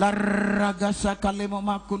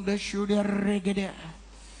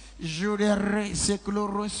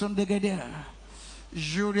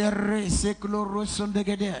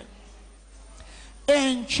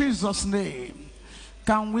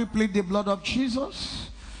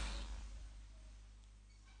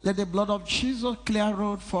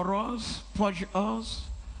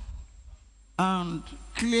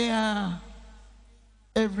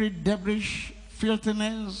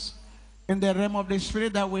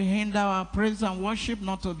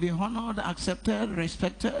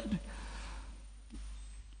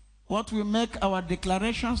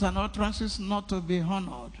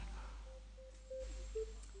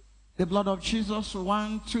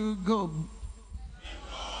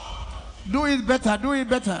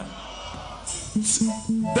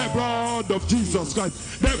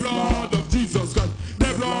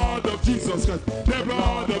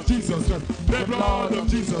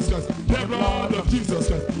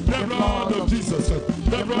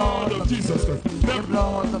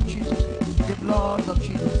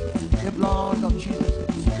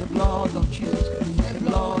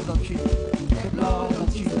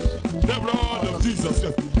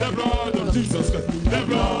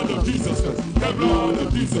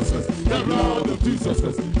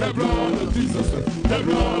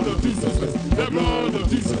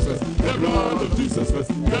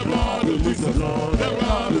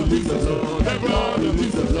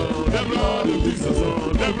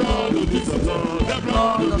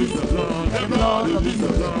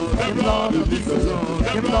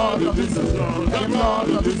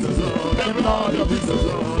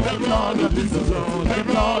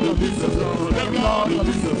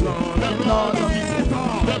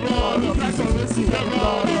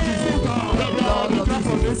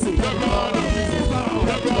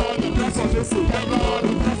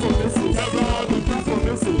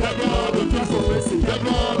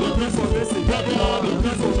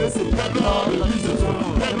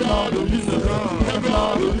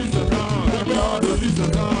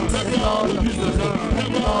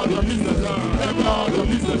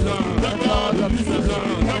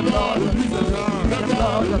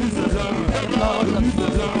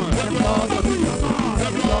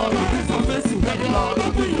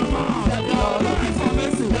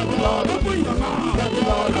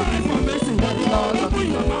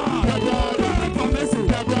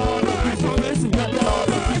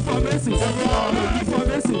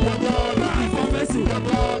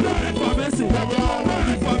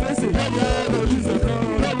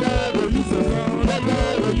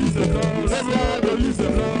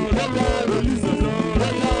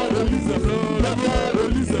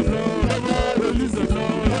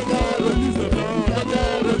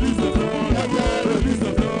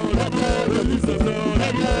 Release the blood.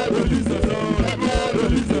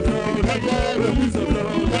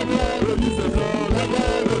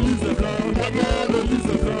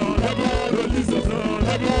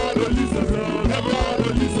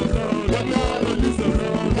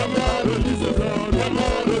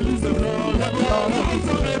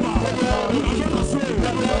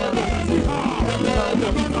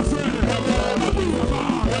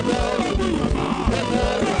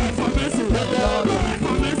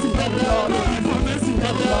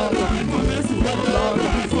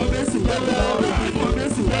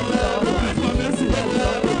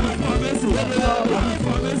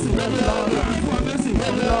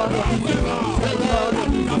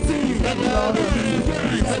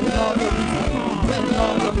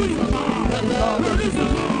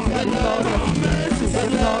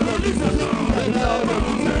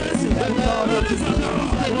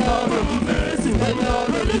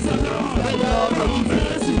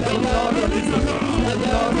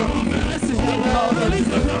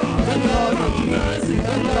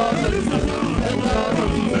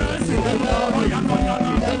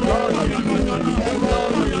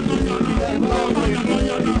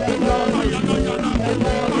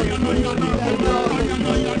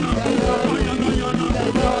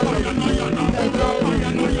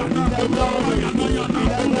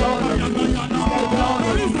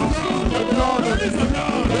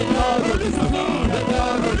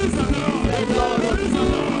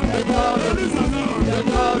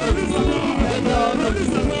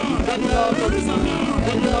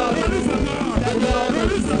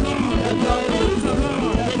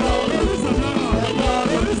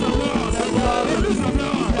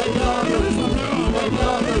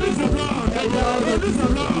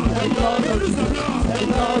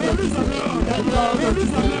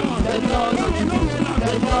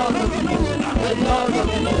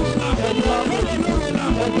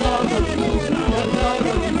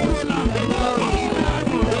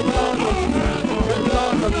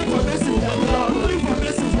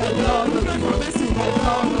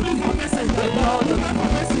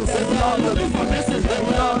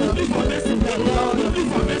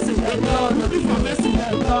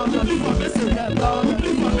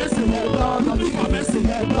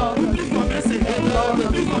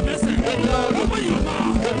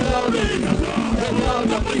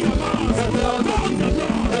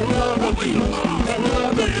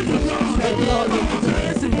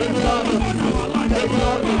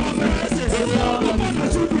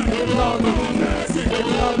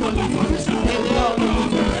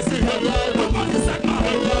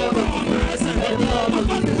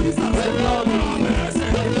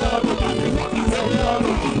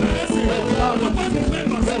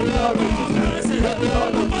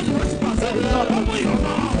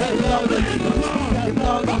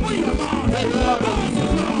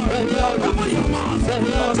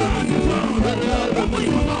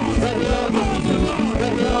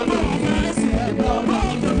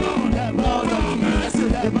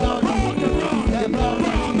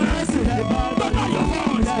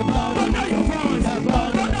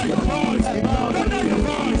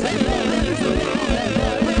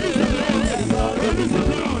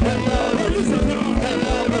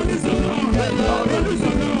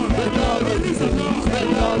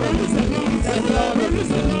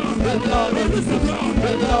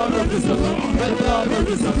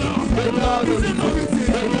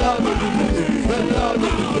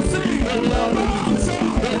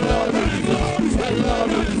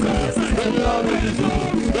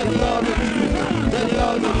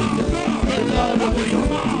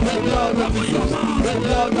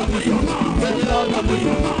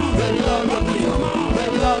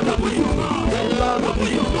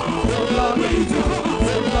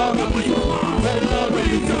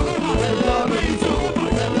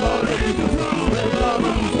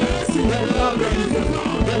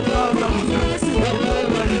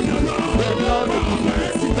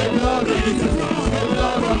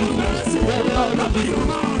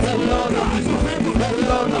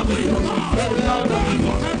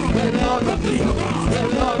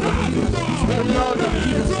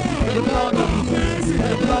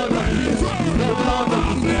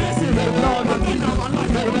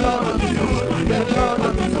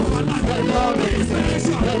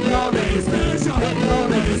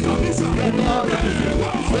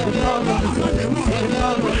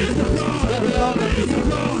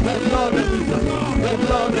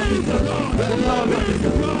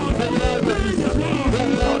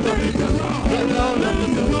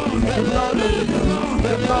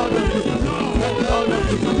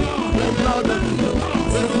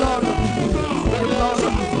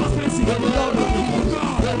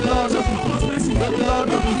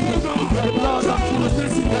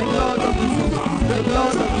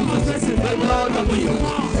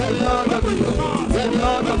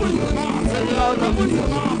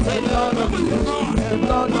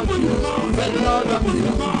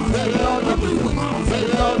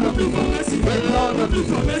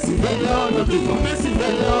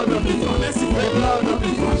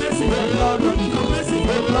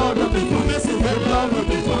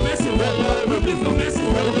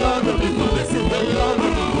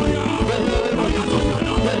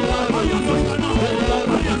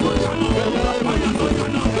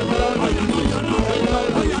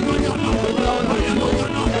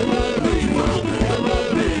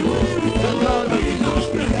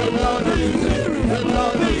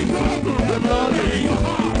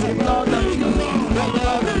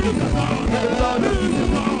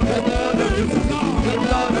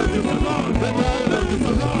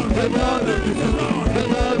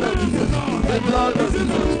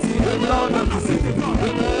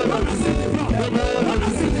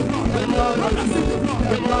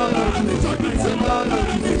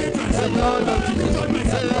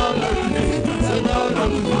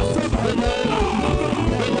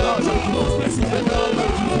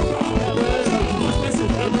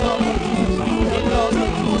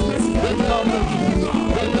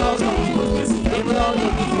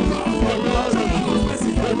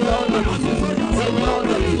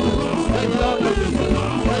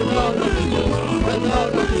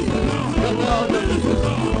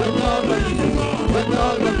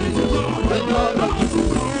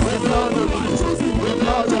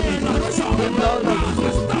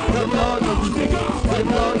 With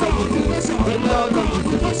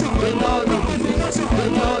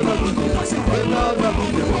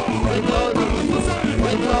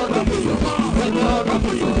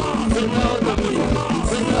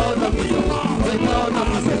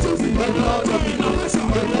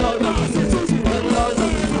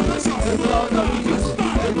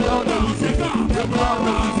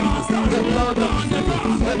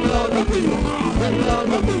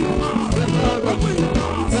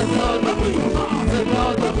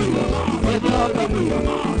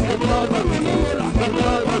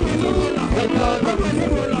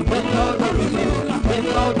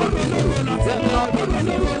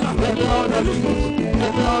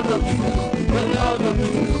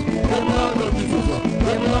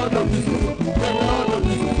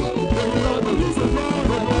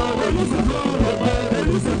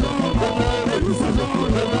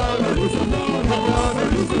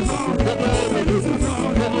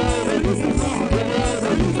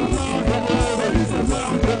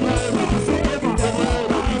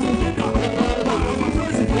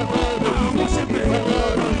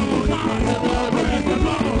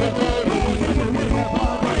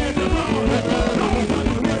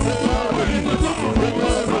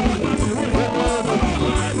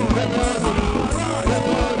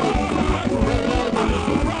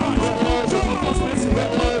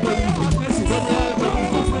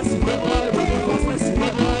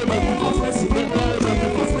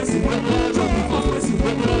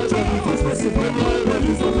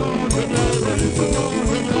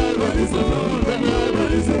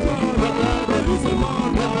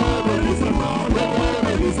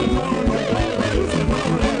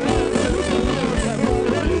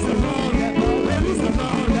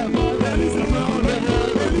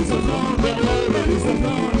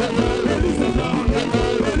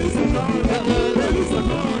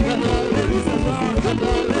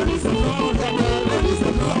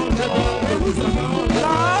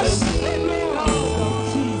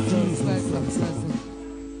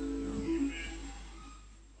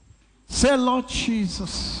Say, Lord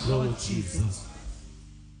Jesus, Lord Jesus,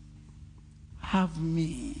 have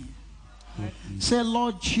me. Say,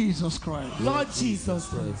 Lord Jesus Christ, Lord Jesus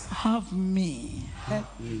Christ, have me.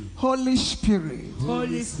 help me. Holy Spirit,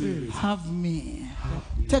 Holy Spirit, have me.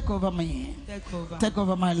 Take over me. take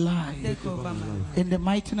over My life. take over my life. In the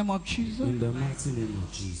mighty name of Jesus, In the mighty name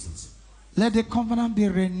of Jesus, let the covenant be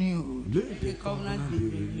renewed. let The covenant be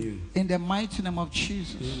renewed. In the mighty name of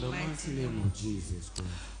Jesus. In the mighty name of Jesus Christ.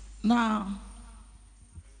 Now,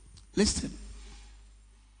 listen.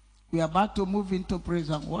 We are about to move into praise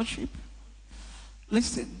and worship.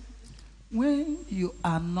 Listen. When you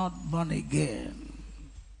are not born again,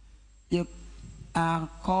 you are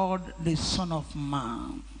called the Son of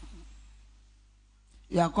Man.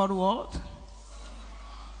 You are called what?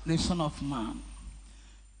 The Son of Man.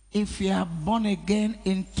 If you are born again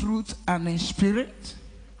in truth and in spirit,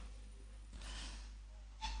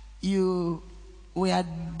 we are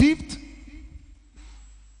dipped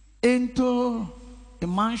into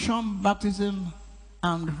immersion, baptism,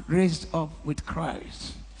 and raised up with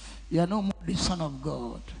Christ. You are no more the Son of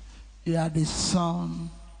God. You are the Son.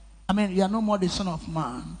 You are no more the Son of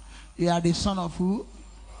Man. You are the Son of who?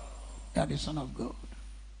 You are the Son of God.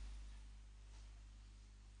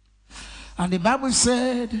 And the Bible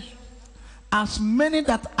said, as many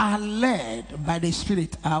that are led by the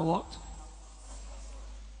Spirit are what?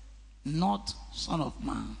 Not Son of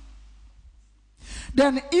Man.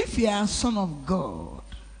 Then if you are Son of God,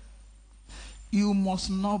 you must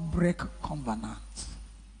not break covenant.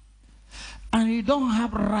 And you don't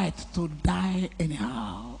have right to die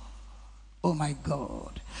anyhow. Oh my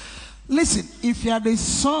God. Listen, if you are the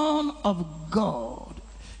Son of God,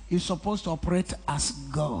 you're supposed to operate as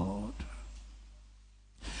God.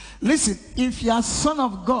 Listen, if you are Son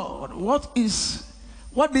of God, what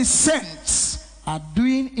the saints are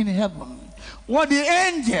doing in heaven, what the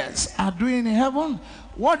angels are doing in heaven,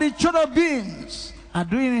 what the cherubims are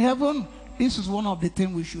doing in heaven, this is one of the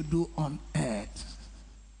things we should do on earth.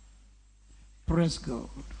 Praise God.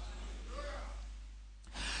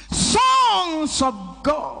 Sons of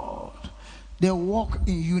God, they walk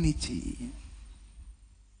in unity.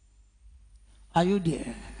 Are you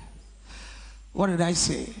there? What did I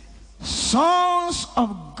say? Sons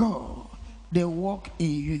of God, they walk in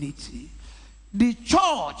unity. The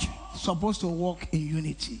church is supposed to walk in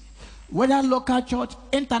unity. Whether local church,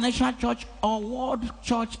 international church, or world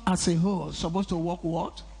church as a whole, supposed to walk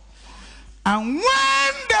what? And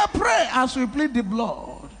when they pray as we plead the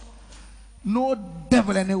blood, no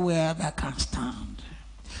devil anywhere that can stand.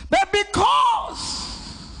 But because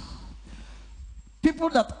people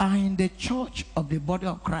that are in the church of the body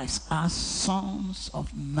of Christ are sons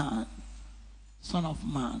of man, son of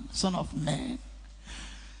man, son of man,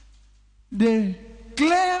 they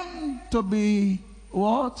claim to be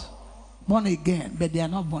what? Born again, but they are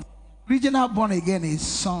not born. Original born again is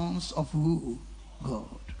sons of who? God.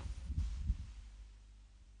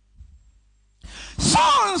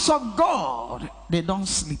 Sons of God, they don't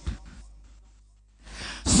sleep.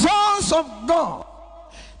 Sons of God,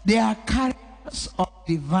 they are carried of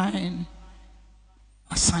divine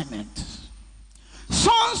assignment.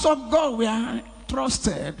 Sons of God, we are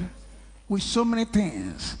trusted with so many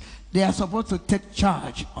things. They are supposed to take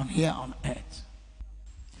charge on here on earth.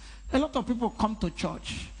 A lot of people come to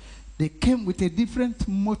church. They came with a different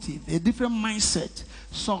motive, a different mindset.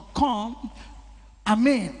 So come,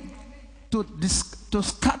 to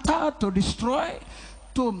scatter, to destroy,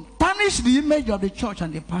 to tarnish the image of the church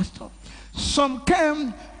and the pastor. Some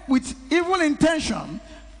came with evil intention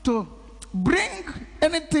to bring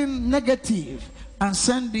anything negative and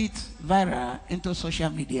send it viral into social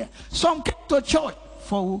media. Some came to church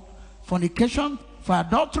for fornication, for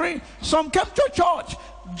adultery. Some came to church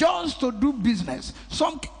just to do business.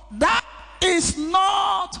 That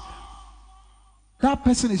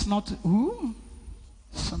person is not who?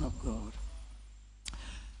 Son of God.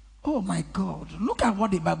 Oh my God. Look at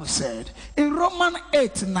what the Bible said. In Romans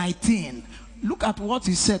 8:19, look at what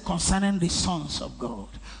he said concerning the sons of God.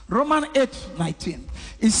 Romans 8:19.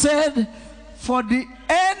 He said, for the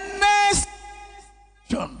earnest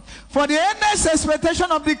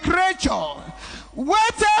expectation of the creature,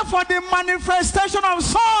 waited for the manifestation of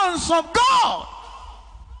sons of God,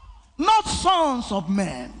 not sons of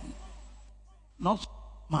men, not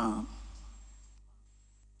man.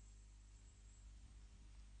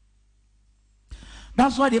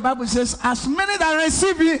 That's why the Bible says, as many that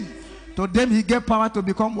receive him, to them he gave power to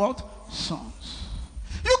become what? Sons.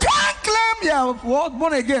 You can't claim you are what?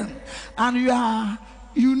 Born again, and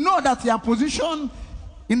you know that your position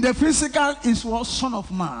in the physical is what? Son of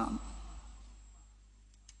man.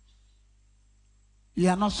 You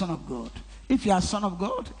are not son of God. If you are son of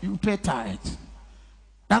God, you pay tithe.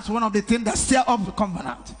 That's one of the things that stir up the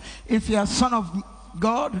covenant. If you are son of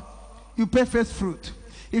God, you pay first fruit.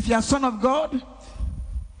 If you are son of God,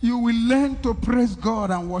 you will learn to praise God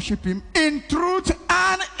and worship him in truth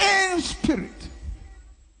and in spirit.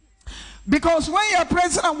 Because when you are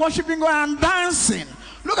praising and worshiping God and dancing,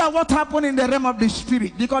 look at what happened in the realm of the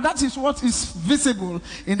spirit. Because that is what is visible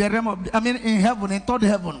in the realm of, in heaven, in third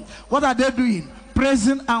heaven. What are they doing?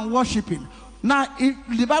 Praising and worshiping. Now,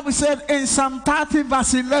 the Bible said in Psalm 30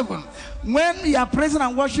 verse 11, when you are praising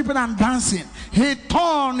and worshiping and dancing, he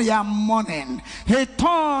turned your mourning, he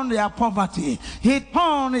turned your poverty, he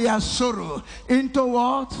turned your sorrow into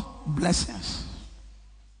what? Blessings.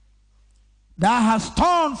 That has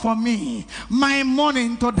turned for me my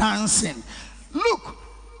mourning to dancing. Look,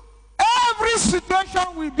 every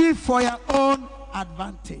situation will be for your own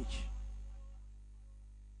advantage.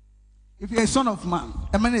 If you're a son of man,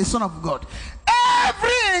 a son of God,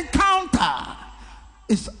 every encounter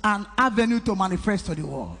is an avenue to manifest to the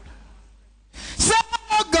world. Say,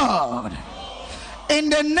 oh God, in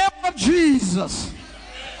the name of Jesus,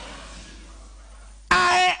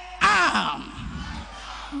 I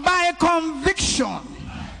am by conviction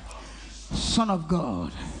son of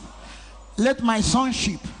God. Let my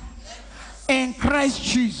sonship in Christ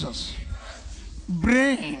Jesus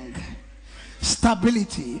bring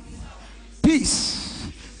stability, peace,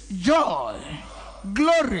 joy,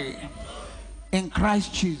 glory in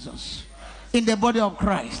Christ Jesus, in the body of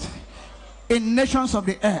Christ, in nations of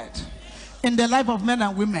the earth, in the life of men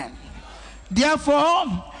and women. Therefore,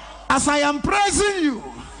 as I am praising you,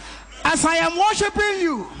 as I am worshiping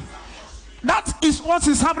you, that is what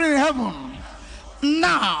is happening in heaven.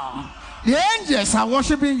 Now, the angels are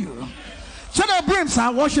worshiping you. Cherubims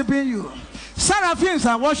are worshiping you. Seraphims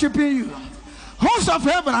are worshiping you. Hosts of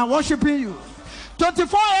heaven are worshiping you.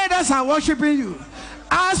 24 elders are worshiping you.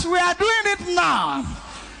 As we are doing it now,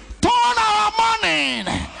 turn our mourning,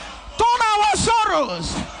 turn our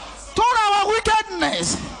sorrows, turn our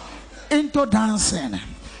wickedness into dancing,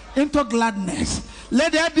 into gladness.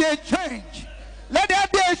 Let there be a change. Let there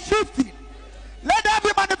be a shifting. Let there be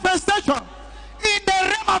manifestation in the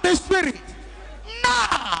realm of the spirit.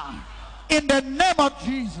 Now, in the name of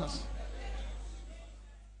Jesus.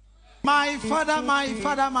 My Father, my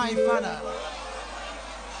Father, my Father,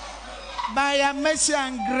 by your mercy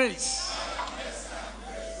and grace,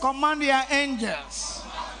 command your angels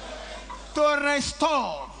to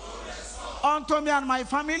restore unto me and my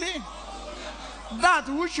family that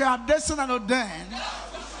which you have destined and ordained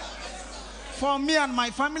for me and my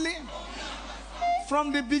family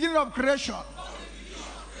from the beginning of creation.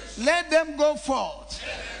 Let them go forth,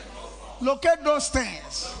 locate those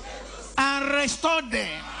things, and restore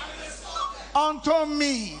them unto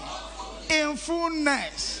me in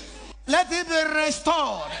fullness. Let it be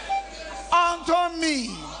restored unto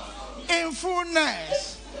me in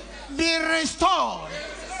fullness. Be restored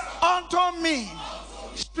unto me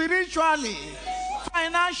spiritually,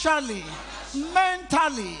 financially,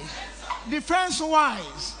 mentally,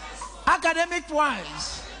 defense-wise,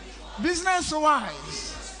 academic-wise,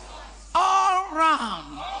 business-wise, all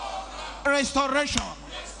round restoration.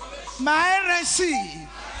 May I receive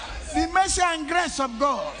the mercy and grace of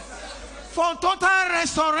God for total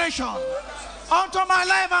restoration unto my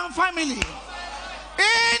life and family.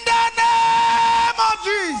 In the name of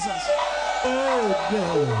Jesus.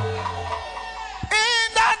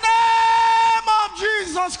 In the name of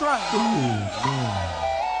Jesus Christ. In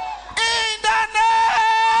the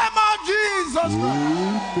name of Jesus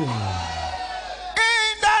Christ.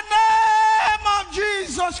 In the name of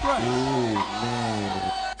Jesus Christ.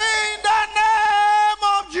 In the name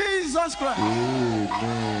of Jesus Christ. In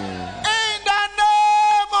the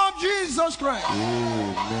name of Jesus Christ.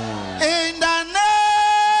 In the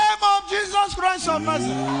name of Jesus Christ of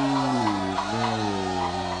Nazareth.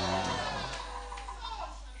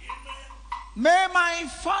 May my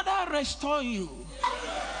Father restore you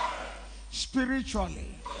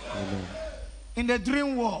spiritually. Amen. In the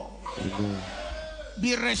dream world. Amen.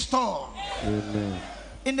 Be restored. Amen.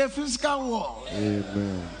 In the physical world.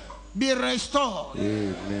 Amen. Be restored.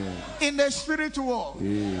 Amen. In the spirit world.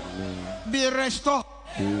 Amen. Be restored.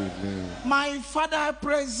 Amen. My Father, I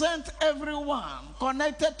present everyone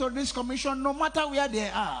connected to this commission, no matter where they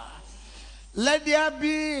are. Let there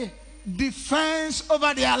be defense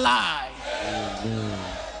over their life. Amen.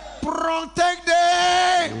 Protect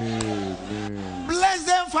them. Amen. Bless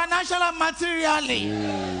them financially and materially.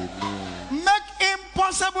 Amen. Make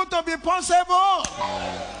impossible to be possible.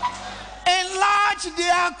 Enlarge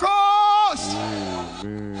their cause.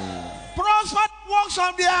 Amen. Prosper the works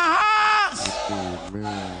of their hands.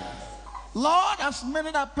 Amen. Lord, as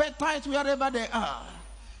many that pay tithe wherever they are,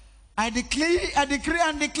 I decree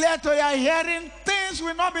and declare to your hearing, things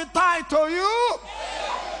will not be tied to you.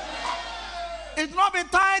 It will not be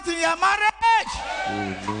tied in your marriage.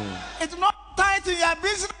 Amen. It will not be tied in your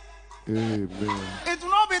business. Amen. It will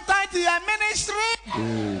not be tied to your ministry.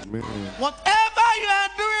 Amen. Whatever you are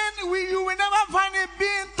doing, you will never find it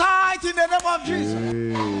being tied in the name of Jesus.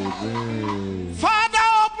 Amen. Father,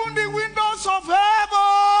 open the windows of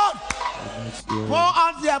heaven. Pour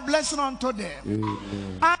out their blessing unto them.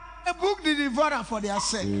 Amen. And book the devourer for their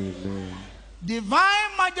sake. Amen.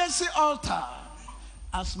 Divine Majesty altar,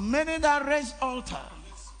 as many that raise altar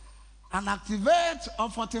and activate or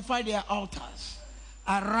fortify their altars,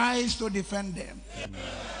 arise to defend them. Amen.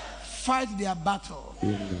 Fight their battle.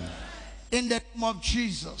 Amen. In the name of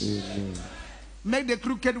Jesus. Amen. Make the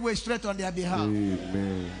crooked way straight on their behalf.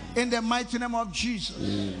 Amen. In the mighty name of Jesus.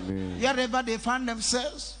 Amen. Wherever they find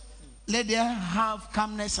themselves, let them have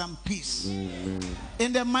calmness and peace. Amen.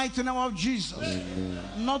 In the mighty name of Jesus. Amen.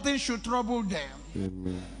 Nothing should trouble them.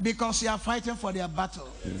 Amen. Because you are fighting for their battle.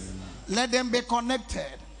 Amen. Let them be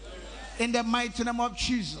connected. In the mighty name of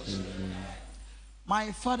Jesus. Amen.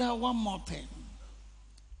 My Father, one more thing.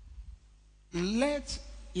 Let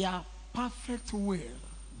your perfect will,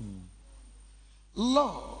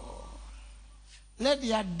 Lord, let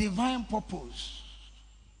your divine purpose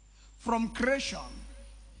from creation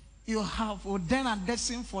you have ordained and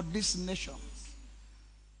destined for this nation,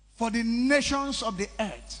 for the nations of the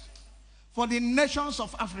earth, for the nations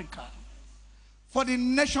of Africa, for the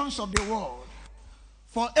nations of the world,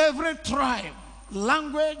 for every tribe,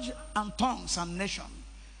 language, and tongues and nation.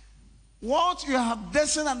 What you have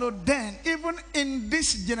destined and ordained, even in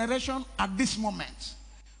this generation at this moment,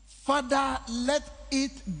 Father, let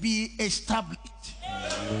it be established.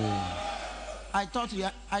 Amen. I thought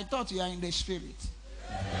you are in the spirit.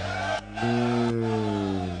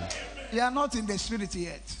 Amen. You are not in the spirit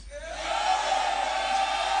yet.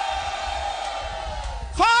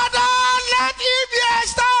 Father, let it be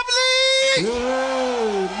established.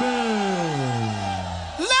 Amen.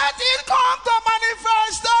 Let it come to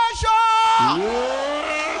manifestation.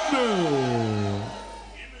 Amen.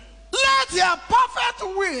 Let your perfect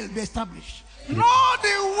will be established. Not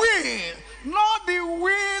the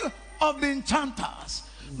will of the enchanters,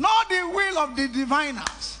 not the will of the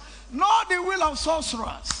diviners, not the will of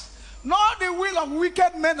sorcerers, not the will of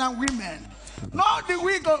wicked men and women, not the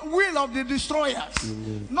will of the destroyers,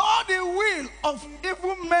 not the will of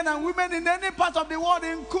evil men and women in any part of the world,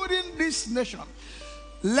 including this nation.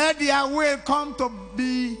 Let their will come to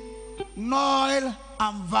be null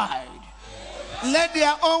and void. Let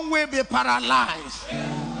their own will be paralyzed.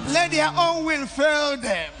 Let their own will fail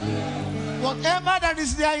them. Whatever that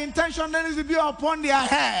is their intention, let it be upon their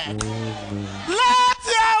head. Let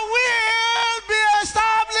their will be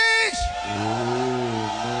established.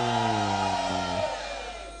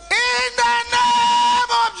 In the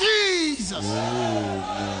name of Jesus.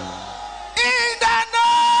 In the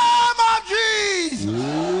name of Jesus.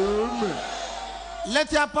 Let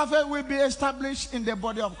Let your perfect will be established in the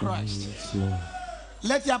body of Christ.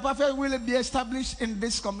 Let your perfect will be established in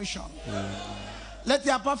this commission. Let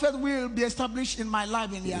your perfect will be established in my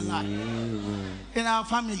life, in your life, in our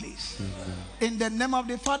families. In the name of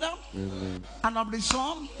the Father, and of the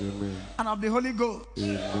Son, and of the Holy Ghost.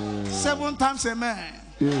 7 times amen.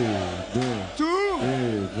 2, 3,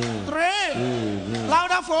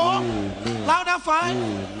 louder 4, louder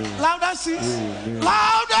 5, louder 6,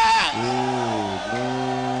 louder.